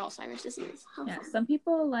someone with Alzheimer's disease. Yeah, some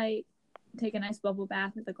people, like, take a nice bubble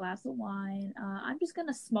bath with a glass of wine. I'm just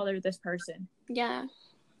gonna smother this person. Yeah.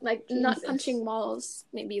 Like, not punching walls,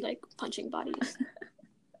 maybe, like, punching bodies.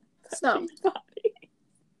 So,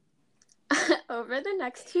 over the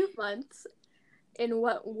next 2 months, in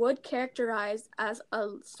what would characterize as a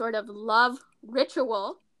sort of love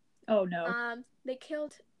ritual, oh no, they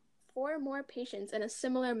killed 4 more patients in a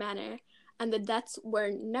similar manner, and the deaths were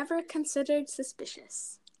never considered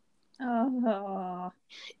suspicious. Oh.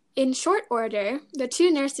 In short order, the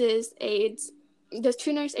two nurse aides,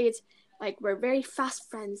 like, were very fast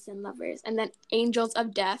friends and lovers, and then angels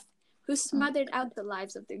of death who smothered out the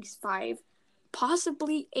lives of these 5,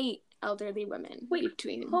 possibly 8 elderly women. Wait,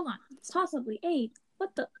 hold on. Possibly 8?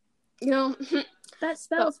 What the? You know, that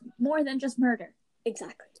spells more than just murder.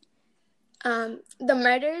 Exactly. The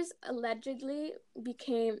murders allegedly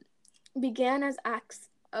began as acts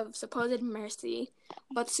of supposed mercy,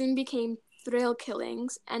 but soon became thrill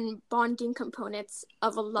killings and bonding components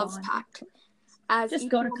of a love pact. As just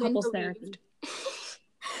go to couples therapy.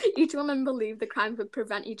 Each woman believed the crime would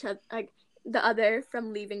prevent the other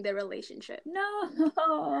from leaving their relationship.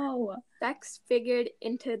 No! Sex figured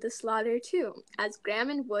into the slaughter too, as Graham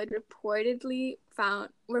and Wood reportedly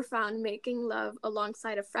were found making love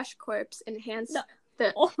alongside a fresh corpse enhanced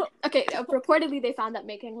reportedly they found that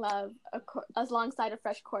making love alongside a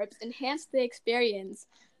fresh corpse enhanced the experience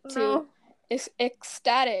to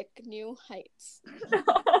ecstatic new heights.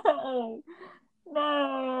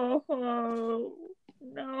 No.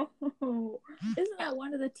 Isn't that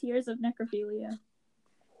one of the tiers of necrophilia?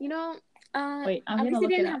 You know, wait, at least they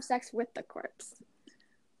didn't have sex with the corpse.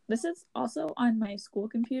 This is also on my school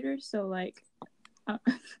computer, so like...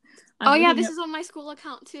 this is on my school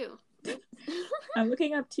account too. I'm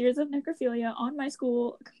looking up tiers of necrophilia on my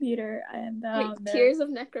school computer, and tiers of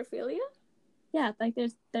necrophilia? Yeah, like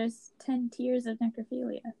there's 10 tiers of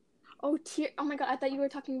necrophilia. Oh my god, I thought you were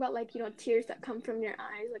talking about, like, you know, tears that come from your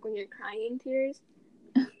eyes, like when you're crying tears.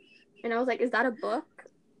 And I was like, is that a book?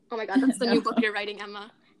 Oh my god, that's the new book you're writing,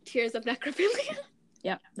 Emma. Tears of Necrophilia.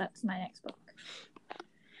 Yep, that's my next book.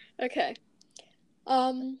 Okay.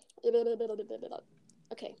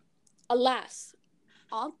 Okay. Alas,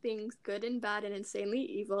 all things good and bad and insanely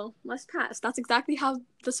evil must pass. That's exactly how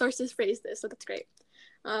the sources phrase this, so that's great.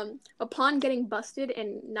 Upon getting busted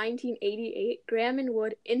in 1988, Graham and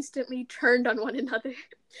Wood instantly turned on one another.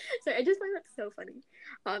 So I just find that so funny.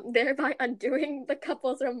 Thereby undoing the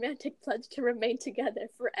couple's romantic pledge to remain together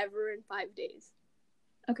forever in 5 days.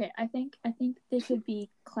 Okay, I think they should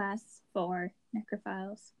be class 4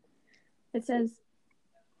 necrophiles. It says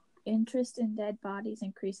interest in dead bodies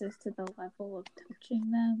increases to the level of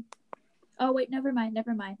touching them. Oh wait, never mind. They're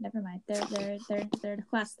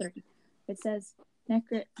class 3. It says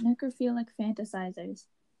necrophilic fantasizers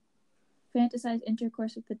fantasize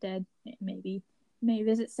intercourse with the dead, maybe, may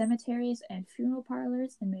visit cemeteries and funeral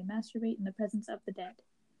parlors, and may masturbate in the presence of the dead.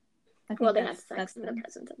 They have sex in the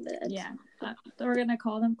presence of the dead. Yeah, we're gonna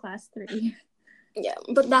call them class 3. Yeah,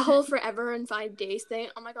 but that whole forever in 5 days thing,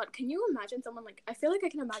 oh my god, can you imagine someone, like, I feel like I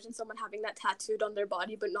can imagine someone having that tattooed on their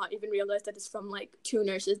body but not even realize that it's from, like, 2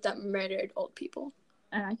 nurses that murdered old people.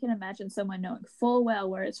 And I can imagine someone knowing full well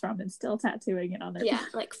where it's from and still tattooing it on their body. Yeah,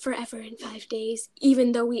 like, forever in 5 days,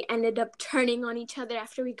 even though we ended up turning on each other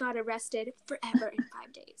after we got arrested, forever in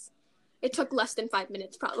 5 days. It took less than 5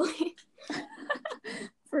 minutes, probably.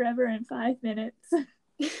 Forever in 5 minutes.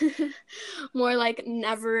 More like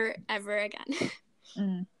never, ever again.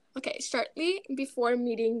 Mm. Okay, shortly before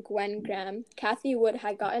meeting Gwen Graham, Kathy Wood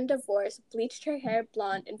had gotten divorced, bleached her hair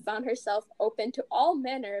blonde, and found herself open to all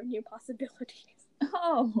manner of new possibilities.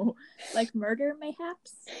 Oh, like murder,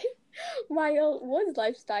 mayhaps? While Wood's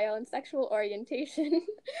lifestyle and sexual orientation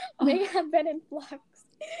may have been in flux,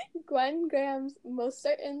 Gwen Graham's most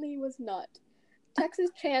certainly was not.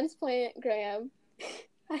 Texas transplant Graham,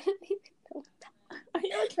 I don't even know. Are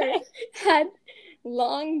you okay? Had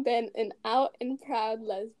long been an out and proud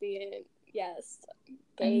lesbian. Yes,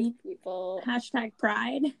 gay people. Hashtag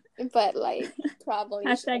pride. But, like, probably.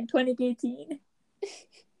 Hashtag 2018.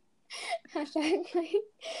 Hashtag, like,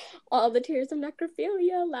 all the tears of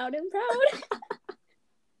necrophilia, loud and proud.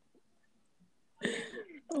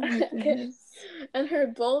 Oh my goodness. And her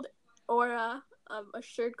bold aura of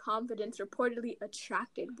assured confidence reportedly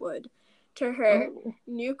attracted Wood to her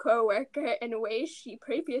new co-worker in ways she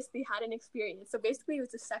previously hadn't experienced. So basically it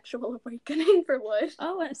was a sexual awakening for Wood.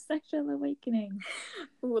 Oh, a sexual awakening.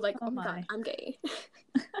 Ooh, like, oh my god, I'm gay.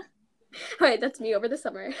 Alright, that's me over the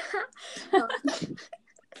summer.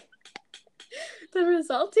 The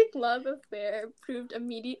resulting love affair proved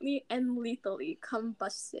immediately and lethally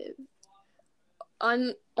combustive.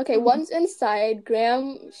 Once inside,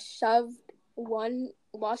 Graham shoved one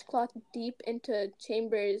washcloth deep into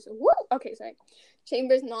Chambers'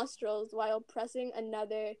 nostrils while pressing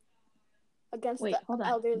another against the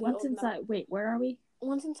elderly old man. Once inside. Wait, where are we?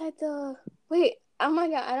 Once inside the... Wait, oh my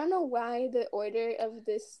god, I don't know why the order of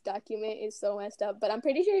this document is so messed up, but I'm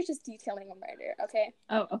pretty sure it's just detailing a murder, okay?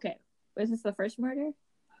 Oh, okay. Is this the first murder?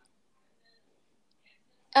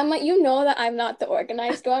 You know that I'm not the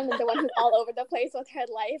organized one, the one who's all over the place with her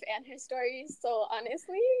life and her stories, so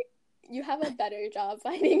honestly, you have a better job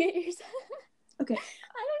finding it yourself. Okay. I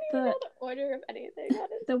don't even know the order of anything.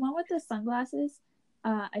 The one with the sunglasses,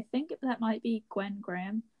 I think that might be Gwen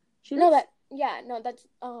Graham. That's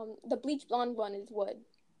the bleach blonde one is Wood.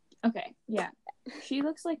 Okay, yeah. She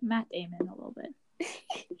looks like Matt Damon a little bit.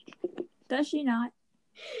 Does she not?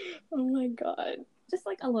 Oh my god. Just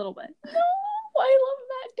like a little bit. No, I love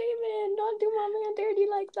Matt Damon. Don't do my man dirty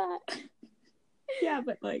like that. Yeah,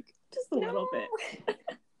 but like just a little bit.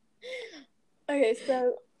 Okay,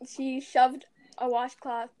 so she shoved a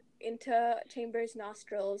washcloth into Chambers'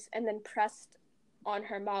 nostrils and then pressed on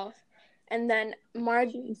her mouth. And then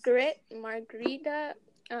Margarita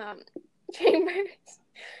Chambers.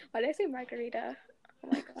 Why did I say Margarita? Oh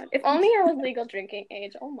my god. If only I was legal drinking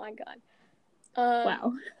age. Oh my god.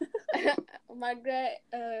 Wow. Margaret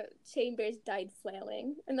Chambers died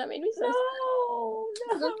flailing. And that made me so sad. No.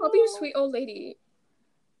 That's probably a sweet old lady.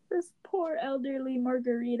 This poor elderly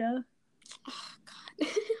Margarita. Oh god.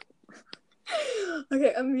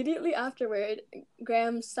 Okay, immediately afterward,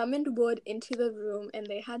 Graham summoned Wood into the room and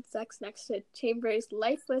they had sex next to Chambers'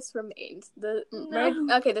 lifeless remains. The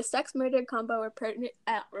sex murder combo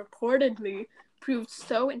reportedly proved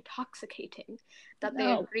so intoxicating that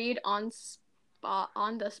they agreed on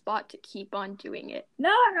the spot to keep on doing it.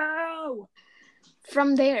 No!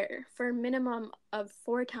 From there, for a minimum of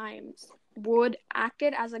 4 times, Wood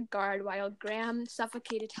acted as a guard while Graham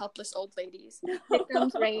suffocated helpless old ladies.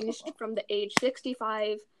 Victims ranged from the age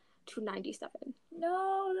 65 to 97.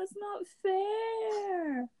 No, that's not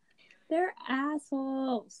fair. They're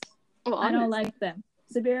assholes. Well, I don't like them.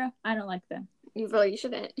 Sabira, I don't like them. You really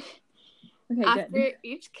shouldn't. Okay, After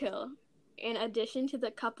each kill, in addition to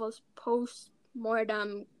the couple's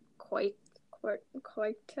post-mortem coitus,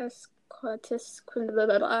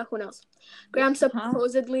 who knows? Graham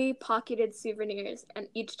supposedly pocketed souvenirs, and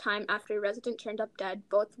each time after a resident turned up dead,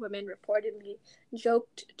 both women reportedly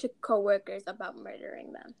joked to co-workers about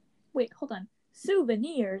murdering them. Wait, hold on.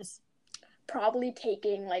 Souvenirs? Probably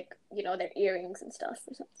taking, their earrings and stuff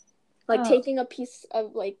or something. Taking a piece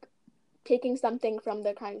of, taking something from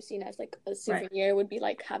the crime scene as, a souvenir would be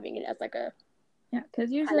like having it as, a... Yeah,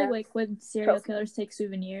 because usually, when serial killers take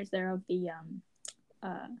souvenirs, they're of the,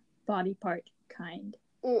 body part kind.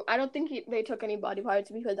 Ooh, I don't think they took any body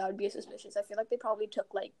parts because that would be suspicious. I feel like they probably took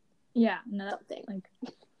something.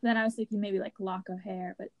 Then I was thinking maybe lock of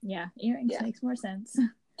hair, but yeah, earrings makes more sense.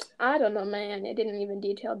 I don't know, man. It didn't even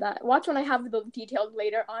detail that. Watch when I have the details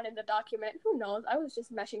later on in the document. Who knows? I was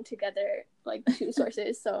just meshing together 2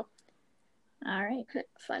 sources, so. All right.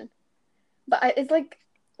 Fun. But it's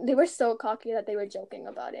they were so cocky that they were joking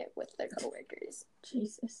about it with their coworkers.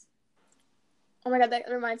 Jesus. Oh my god, that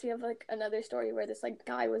reminds me of another story where this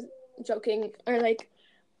guy was joking or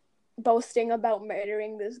boasting about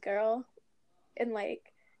murdering this girl, and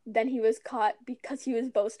then he was caught because he was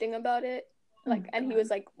boasting about it. And he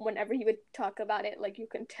was whenever he would talk about it, you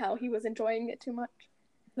can tell he was enjoying it too much.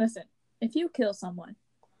 Listen, if you kill someone,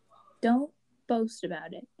 don't boast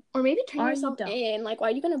about it. Or maybe turn yourself in. Why are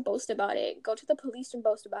you gonna boast about it? Go to the police and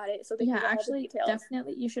boast about it so they can get all the details.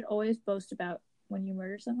 Definitely, you should always boast about when you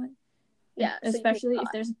murder someone. Yeah, especially if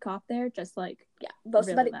there's a cop there, just boast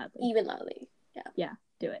really about it even loudly. Yeah,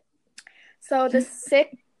 do it. So the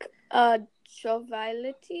sick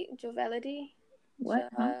joviality. What?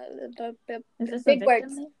 Is this big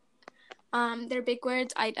words? They're big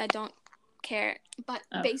words. I don't care. But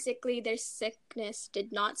basically, their sickness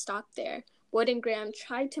did not stop there. Wood and Graham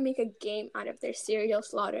tried to make a game out of their serial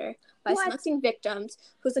slaughter by selecting victims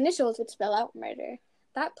whose initials would spell out murder.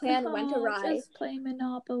 That plan went awry. Just play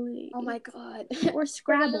Monopoly. Oh my god. Or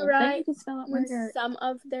Scrabble. Then you can spell out murder. Some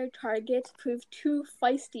of their targets proved too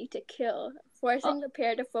feisty to kill, forcing the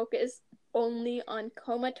pair to focus only on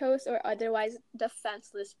comatose or otherwise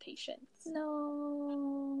defenseless patients.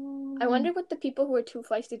 No. I wonder what the people who were too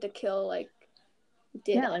feisty to kill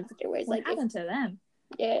did afterwards. What happened to them?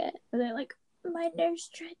 Yeah. Were they my nurse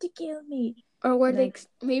tried to kill me? Or were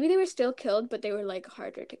maybe they were still killed, but they were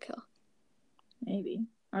harder to kill. Maybe.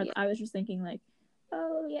 Or I was just thinking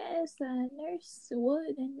oh yes, Nurse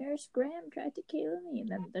Wood and Nurse Graham tried to kill me, and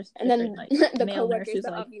then there's like the male co-workers nurses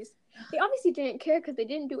that they obviously didn't care because they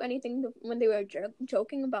didn't do anything when they were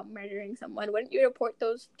joking about murdering someone. Wouldn't you report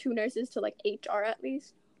those 2 nurses to like HR at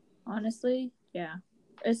least? Honestly, yeah,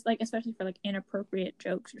 it's like especially for like inappropriate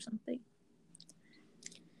jokes or something.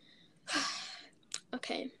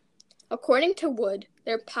 Okay. According to Wood,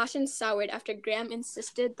 their passion soured after Graham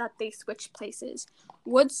insisted that they switch places.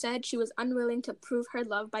 Wood said she was unwilling to prove her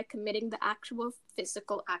love by committing the actual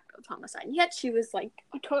physical act of homicide. Yet she was, like,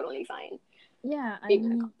 totally fine. Yeah, I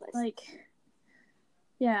mean, like,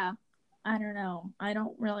 yeah, I don't know. I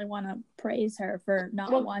don't really want to praise her for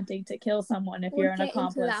not wanting to kill someone if you're an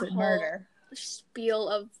accomplice in murder. Spiel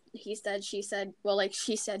of he said, she said. Well, like,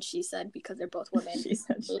 she said, because they're both women. She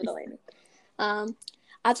said, she said.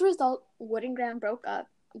 As a result, Wood and Graham broke up.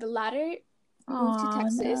 The latter moved to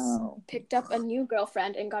Texas, picked up a new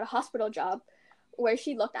girlfriend, and got a hospital job where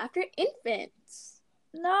she looked after infants.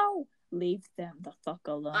 No. Leave them the fuck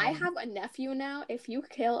alone. I have a nephew now. If you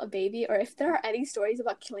kill a baby, or if there are any stories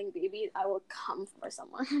about killing babies, I will come for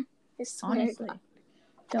someone. I swear. Honestly.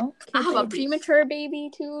 Don't kill I have babies. a premature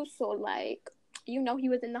baby, too, so, like, he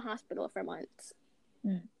was in the hospital for months.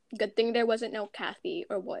 Good thing there wasn't no Kathy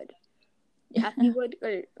or Wood. Kathy Wood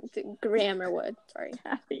or Graham or Wood, sorry.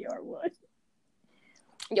 Kathy or Wood.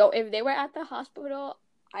 Yo, if they were at the hospital,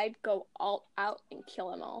 I'd go all out and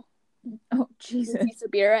kill them all. Oh, Jesus.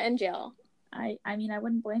 Sabira in jail. I mean, I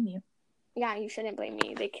wouldn't blame you. Yeah, you shouldn't blame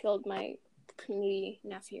me. They killed my preemie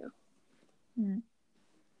nephew.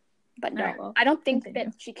 But no, well, I don't think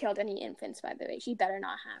that she killed any infants, by the way. She better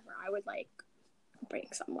not have, or I would, like,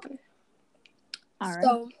 break someone. All right.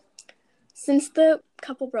 So, since the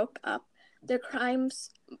couple broke up, they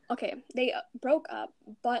broke up,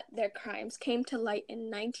 but their crimes came to light in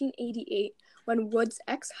 1988 when Wood's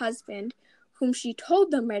ex-husband, whom she told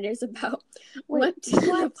the murders about, went to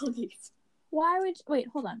the police. Why would wait?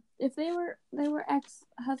 Hold on. If they were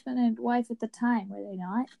ex-husband and wife at the time, were they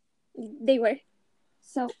not? They were.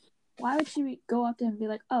 So why would she go up to him and be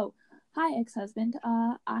like, "Oh, hi, ex-husband.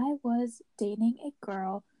 I was dating a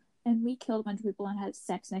girl." And we killed a bunch of people and had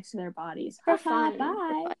sex next to their bodies. For fun.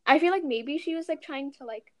 Bye. I feel like maybe she was, like, trying to,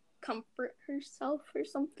 like, comfort herself or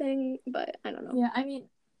something, but I don't know. Yeah, I mean,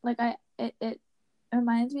 like, it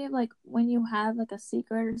reminds me of, like, when you have, like, a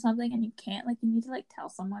secret or something and you can't, like, you need to, like, tell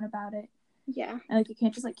someone about it. Yeah. And, like, you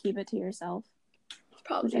can't just, like, keep it to yourself.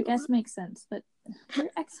 Probably. Which I guess makes sense, but your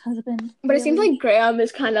ex-husband. But it seems like Graham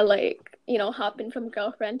is kind of, like, hopping from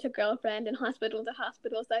girlfriend to girlfriend and hospital to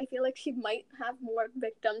hospital, so I feel like she might have more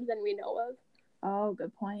victims than we know of. Oh,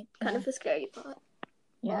 good point. Kind of a scary thought.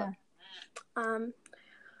 Yeah.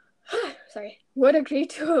 Sorry. Wood agreed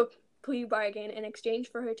to a plea bargain in exchange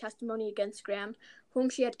for her testimony against Graham, whom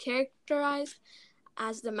she had characterized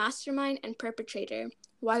as the mastermind and perpetrator,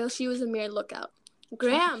 while she was a mere lookout.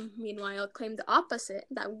 Graham, meanwhile, claimed the opposite,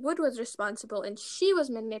 that Wood was responsible and she was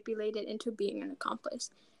manipulated into being an accomplice.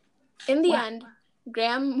 In the end,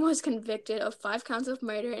 Graham was convicted of 5 counts of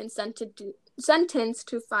murder and sentenced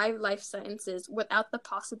to 5 life sentences without the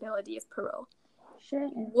possibility of parole. Shit.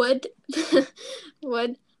 Wood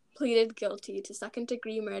pleaded guilty to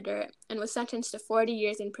second-degree murder and was sentenced to 40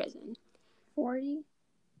 years in prison. 40?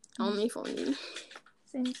 Only 40.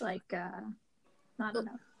 Seems like not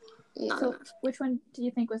enough. Not enough. Which one do you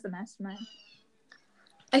think was the mastermind?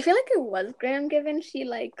 I feel like it was Graham, given she,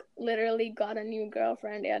 like, literally got a new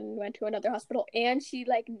girlfriend and went to another hospital, and she,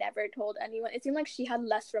 like, never told anyone. It seemed like she had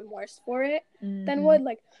less remorse for it than Wood.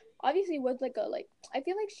 Like, obviously Wood's, like, I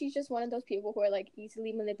feel like she's just one of those people who are, like,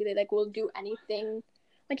 easily manipulated, like, will do anything.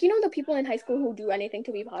 Like, the people in high school who do anything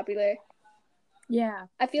to be popular? Yeah.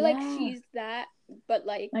 I feel like she's that, but,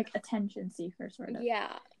 like, attention seeker, sort of.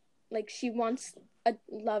 Yeah. Like, she wants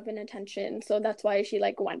love and attention, so that's why she,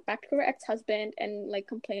 like, went back to her ex-husband and, like,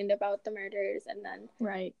 complained about the murders, and then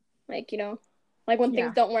like, like, when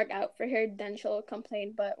things don't work out for her, then she'll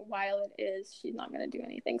complain, but while it is, she's not gonna do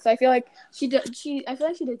anything. So I feel like she deserved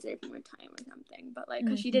more time or something, but, like,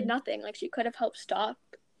 because she did nothing. Like, she could have helped stop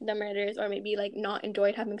the murders, or maybe, like, not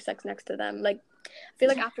enjoyed having sex next to them. Like, I feel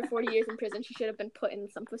like after 40 years in prison, she should have been put in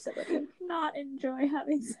some facility. Not enjoy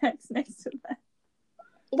having sex next to them.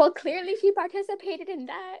 Well, clearly she participated in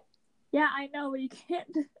that. Yeah, I know, but you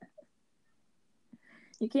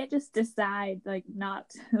can't just decide, like,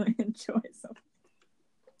 not to enjoy something.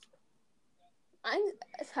 I'm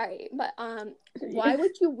sorry, but why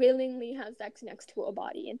would you willingly have sex next to a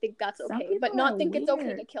body and think that's okay, but not think it's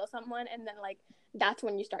okay to kill someone, and then, like, that's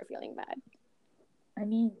when you start feeling bad? I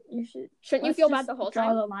mean, shouldn't you feel bad the whole time?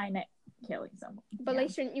 Draw the line at killing someone. But like,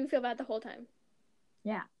 shouldn't you feel bad the whole time?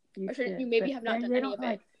 Yeah. Or shouldn't you maybe have not done any of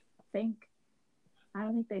it? I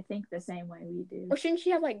don't think they think the same way we do. Or shouldn't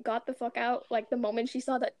she have, like, got the fuck out, like, the moment she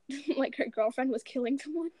saw that, like, her girlfriend was killing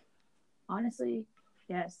someone? Honestly,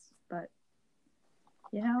 yes, but,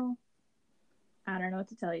 you know, I don't know what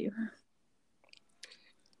to tell you.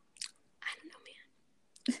 I don't know, man.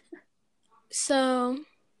 So,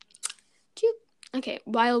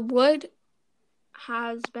 while Wood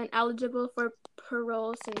has been eligible for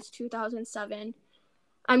parole since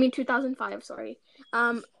 2005, sorry.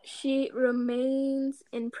 She remains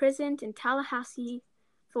imprisoned in Tallahassee,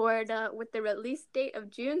 Florida, with the release date of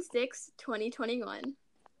June 6, 2021.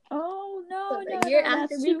 Oh, no, so the year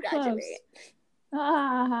after we graduate.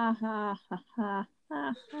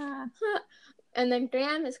 And then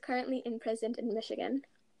Graham is currently imprisoned in Michigan.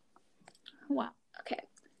 Wow. Okay.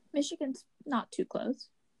 Michigan's not too close.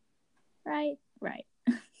 Right. Like,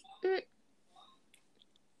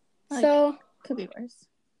 so could be worse.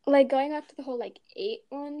 Like, going back to the whole, like, 8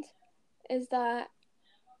 ones, is that,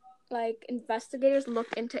 like, investigators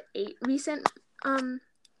looked into 8 recent,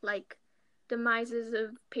 like, demises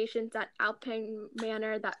of patients at Alpine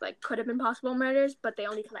Manor that, like, could have been possible murders, but they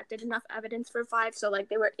only collected enough evidence for 5, so, like,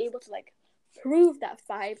 they were able to, like, prove that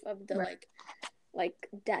 5 of the, like,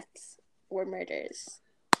 deaths were murders.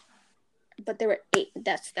 But there were 8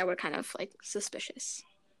 deaths that were kind of, like, suspicious.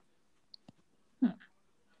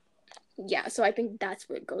 Yeah, so I think that's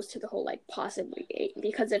where it goes to the whole, like, possibly 8,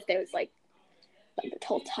 because if there was, like the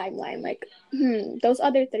whole timeline, like, those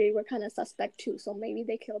other 3 were kind of suspect too, so maybe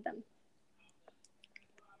they killed them.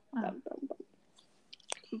 Wow.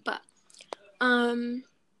 But,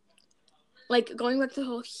 like, going back to the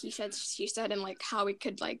whole he said, she said, and, like, how it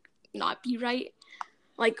could, like, not be right,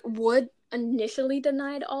 like, Wood initially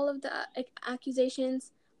denied all of the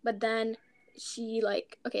accusations, but then she,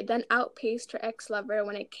 like, then outpaced her ex-lover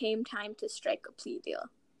when it came time to strike a plea deal.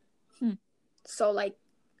 So, like,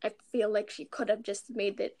 I feel like she could have just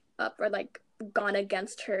made it up or, like, gone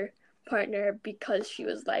against her partner because she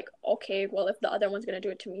was like, okay, well, if the other one's gonna do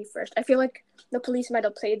it to me first. I feel like the police might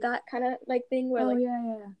have played that kind of, like, thing where,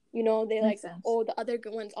 you know, they Makes like, sense. oh, the other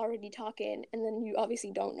one's already talking, and then you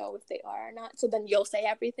obviously don't know if they are or not, so then you'll say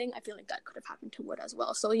everything. I feel like that could have happened to Wood as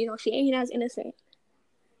well. So, you know, she ain't as innocent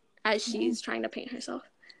as she's trying to paint herself.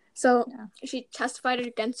 So she testified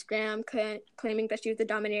against Graham, claiming that she was the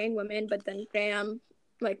domineering woman, but then Graham,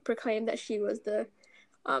 like, proclaimed that she was the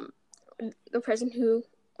person who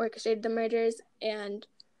orchestrated the murders, and,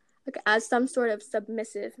 like, as some sort of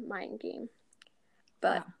submissive mind game.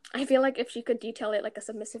 But I feel like if she could detail it like a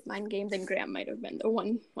submissive mind game, then Graham might have been the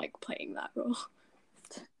one, like, playing that role.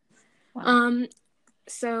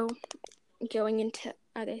 So going into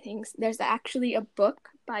other things, there's actually a book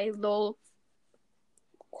by Lowell.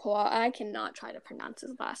 I cannot try to pronounce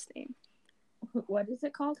his last name. What is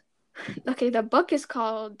it called? Okay, the book is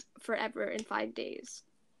called Forever in 5 Days.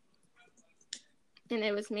 And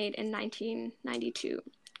it was made in 1992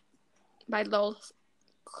 by Lowell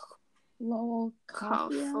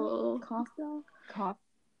Cauffiel.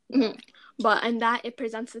 But in that, it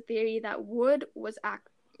presents the theory that Wood was a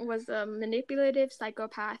manipulative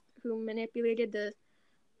psychopath who manipulated the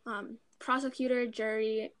prosecutor,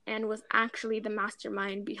 jury, and was actually the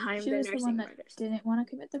mastermind behind the nursing murders. Didn't want to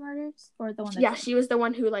commit the murders, or the one that? Yeah, she was the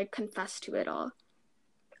one who, like, confessed to it all.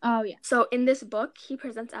 Oh yeah. So in this book, he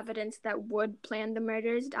presents evidence that Wood planned the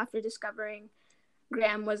murders after discovering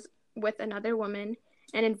Graham was with another woman,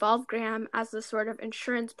 and involved Graham as a sort of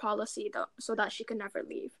insurance policy so that she could never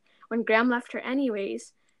leave. When Graham left her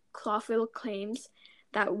anyways, Cauffiel claims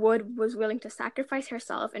that Wood was willing to sacrifice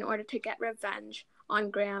herself in order to get revenge on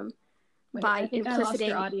Graham. Wait, I think I lost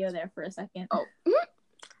your audio there for a second. Oh.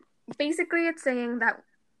 Basically, it's saying that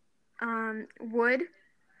Wood,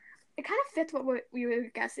 it kind of fits what we were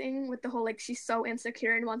guessing with the whole, like, she's so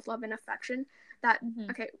insecure and wants love and affection that,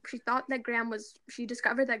 she thought that she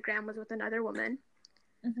discovered that Graham was with another woman.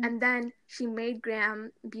 And then she made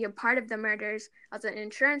Graham be a part of the murders as an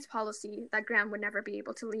insurance policy that Graham would never be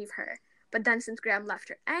able to leave her. But then since Graham left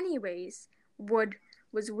her anyways, Wood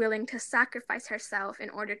was willing to sacrifice herself in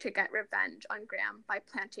order to get revenge on Graham by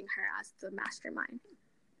planting her as the mastermind.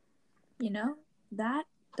 You know, that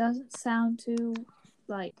doesn't sound too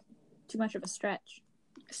much of a stretch.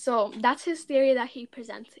 So that's his theory that he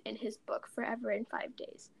presents in his book, Forever in 5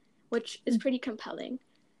 Days, which is pretty compelling.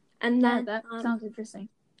 And then that sounds interesting.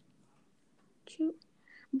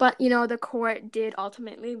 But, you know, the court did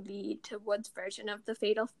ultimately lead to Wood's version of the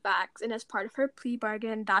fatal facts, and as part of her plea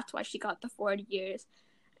bargain, that's why she got the 40 years,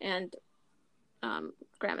 and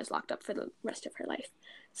Graham is locked up for the rest of her life.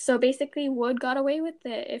 So basically, Wood got away with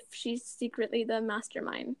it if she's secretly the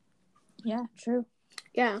mastermind. Yeah, true.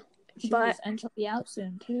 Yeah. Jeez, and she'll be out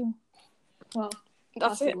soon too. Well,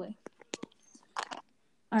 That's possibly.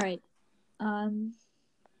 All right.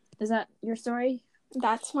 Is that your story?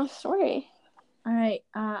 That's my story. All right.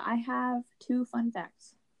 I have 2 fun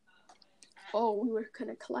facts. Oh, we were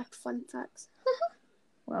gonna collect fun facts.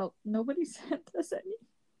 Well, nobody sent us any.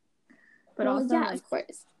 But well, also, yeah, like, of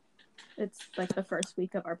course. it's like the first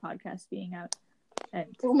week of our podcast being out,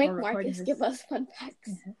 and We'll make we're recording Marcus this. give us fun facts.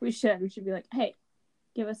 Yeah, we should be like, hey,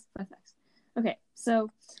 give us fun facts. Okay, so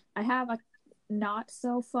I have a not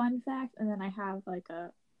so fun fact, and then I have like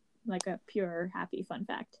a pure happy fun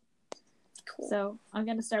fact. Cool. So I'm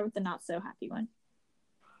gonna start with the not so happy one.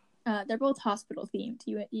 They're both hospital themed,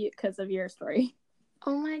 you because of your story.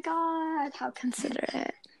 Oh my god, how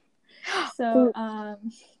considerate. So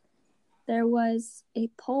there was a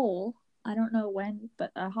poll, I don't know when,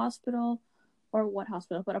 but a hospital, or what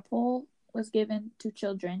hospital, but a poll was given to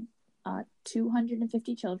children,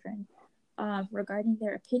 250 children, regarding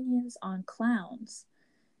their opinions on clowns,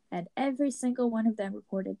 and every single one of them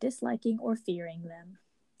reported disliking or fearing them.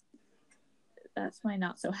 That's my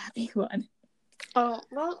not so happy one. Oh,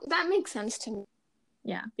 well, that makes sense to me.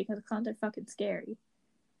 Yeah, because clowns are fucking scary.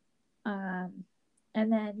 And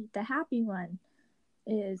then the happy one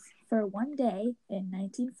is, for one day in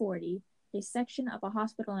 1940, a section of a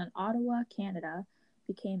hospital in Ottawa, Canada,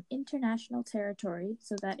 became international territory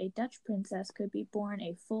so that a Dutch princess could be born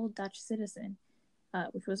a full Dutch citizen,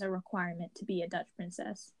 which was a requirement to be a Dutch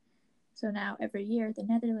princess. So now, every year, the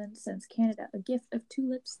Netherlands sends Canada a gift of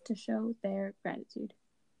tulips to show their gratitude.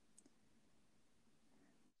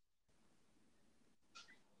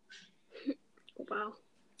 Wow.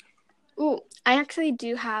 Ooh, I actually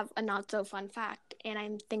do have a not so fun fact, and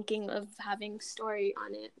I'm thinking of having story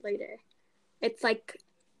on it later. It's like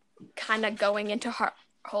kind of going into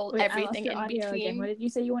whole Wait, everything in again. between. What did you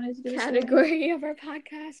say you wanted to do? Category of our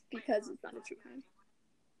podcast, because it's not a true crime.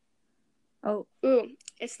 Oh. Ooh,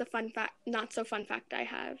 it's the fun fact, not so fun fact I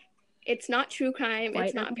have. It's not true crime,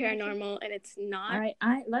 it's not paranormal, and it's not. All right,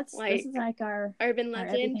 this is like our urban legend,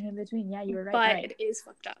 our everything in between. Yeah, you were right. But right. It is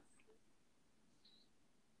fucked up.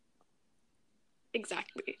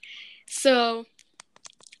 Exactly. So,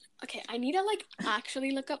 okay, I need to like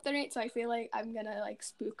actually look up the rate, so I feel like I'm gonna like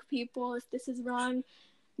spook people if this is wrong.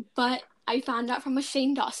 But I found out from a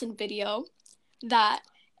Shane Dawson video that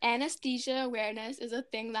anesthesia awareness is a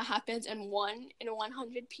thing that happens in 1 in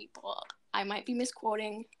 100 people. I might be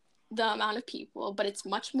misquoting the amount of people, but it's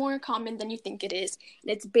much more common than you think it is.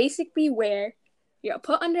 And it's basically where you're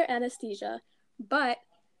put under anesthesia, but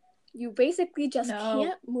you basically just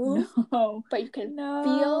can't move, but you can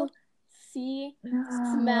feel, see,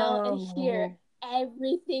 smell, and hear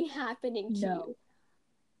everything happening to you.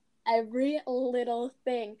 Every little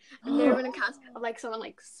thing. And there have been accounts of like someone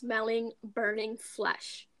like smelling burning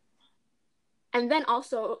flesh. And then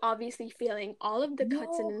also obviously feeling all of the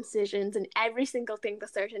cuts and incisions and every single thing the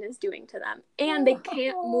surgeon is doing to them. And they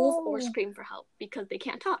can't move or scream for help because they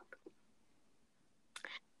can't talk.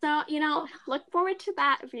 So, look forward to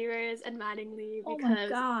that, viewers and Mattingly, because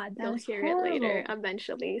you'll hear it later,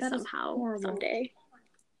 eventually, somehow, someday.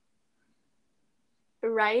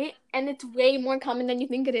 Right? And it's way more common than you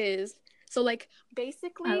think it is. So, like,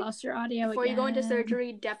 basically, I lost your audio before again. You go into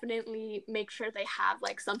surgery, definitely make sure they have,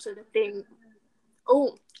 like, some sort of thing.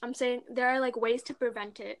 Oh, I'm saying there are, like, ways to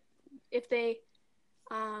prevent it. If they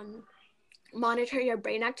monitor your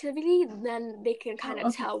brain activity, then they can kind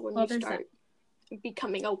of tell when you start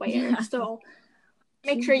becoming aware. Yeah. So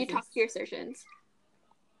make sure you talk to your surgeons.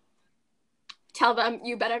 Tell them,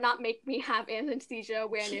 you better not make me have anesthesia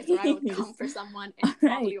awareness or I will come for someone and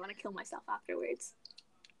probably want to kill myself afterwards.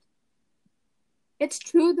 It's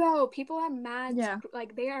true though. People are mad. Yeah.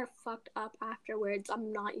 Like they are fucked up afterwards.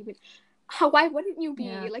 I'm not even. Why wouldn't you be?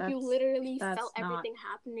 Yeah, like you literally felt everything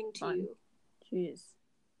happening to you. Jeez.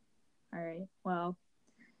 All right. Well,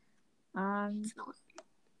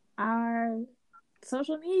 our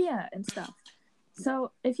social media and stuff.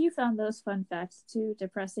 So if you found those fun facts too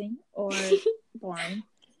depressing or boring,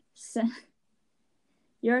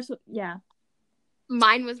 yours, yeah.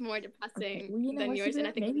 Mine was more depressing than yours, and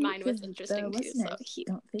I think mine was interesting too. So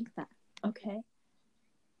don't think that. Okay.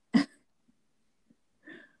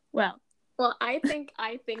 Well, I think that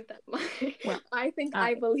I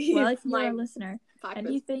believe. Well, if you're a listener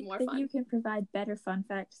and you think that you can provide better fun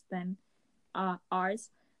facts than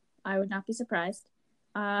ours, I would not be surprised.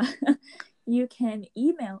 You can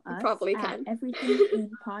email us at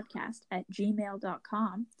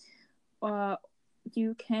everythinginpodcast@gmail.com.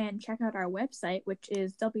 You can check out our website, which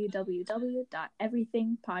is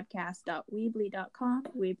www.everythingpodcast.weebly.com.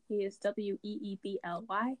 Weebly is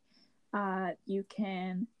WEEBLY. You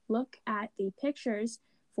can look at the pictures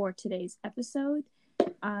for today's episode.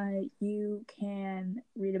 You can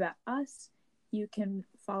read about us. You can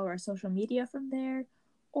follow our social media from there,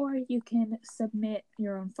 or you can submit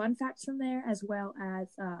your own fun facts from there, as well as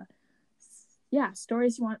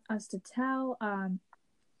stories you want us to tell.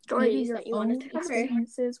 Maybe your own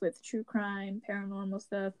experiences with true crime, paranormal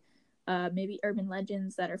stuff, maybe urban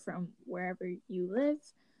legends that are from wherever you live.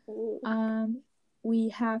 We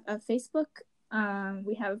have a Facebook.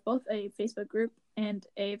 We have both a Facebook group and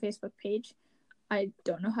a Facebook page. I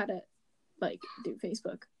don't know how to do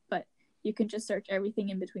Facebook, but you can just search everything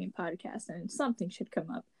in between podcasts and something should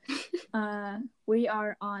come up. We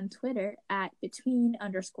are on Twitter at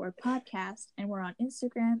between_podcast, and we're on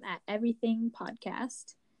Instagram at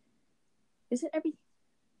everythingpodcast. Is it everything?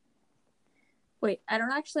 Wait, I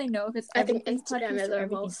don't actually know if it's everything podcast or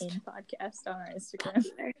everything in podcast on our Instagram.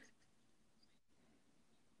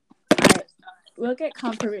 Alright, we'll get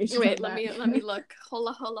confirmation. Wait, let me look.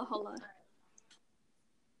 Hola.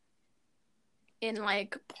 In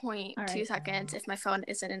 0.2 seconds, if my phone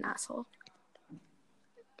isn't an asshole.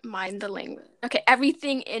 Mind the language. Okay,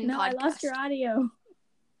 everything in podcast. I lost your audio.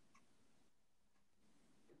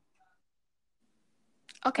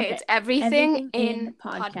 Okay, it's everything in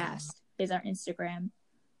podcast is our Instagram.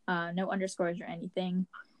 No underscores or anything.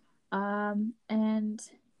 And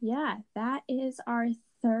yeah, that is our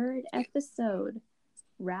 3rd episode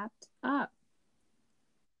wrapped up.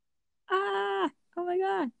 Oh my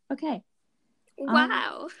god. Okay.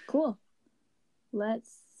 Wow. Cool.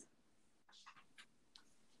 Let's.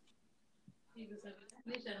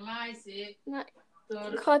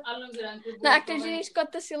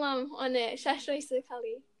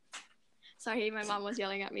 Sorry, my mom was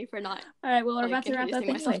yelling at me for not. Alright, well, we're about to wrap up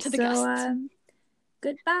anyway. So,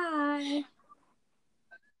 goodbye.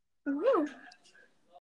 Ooh.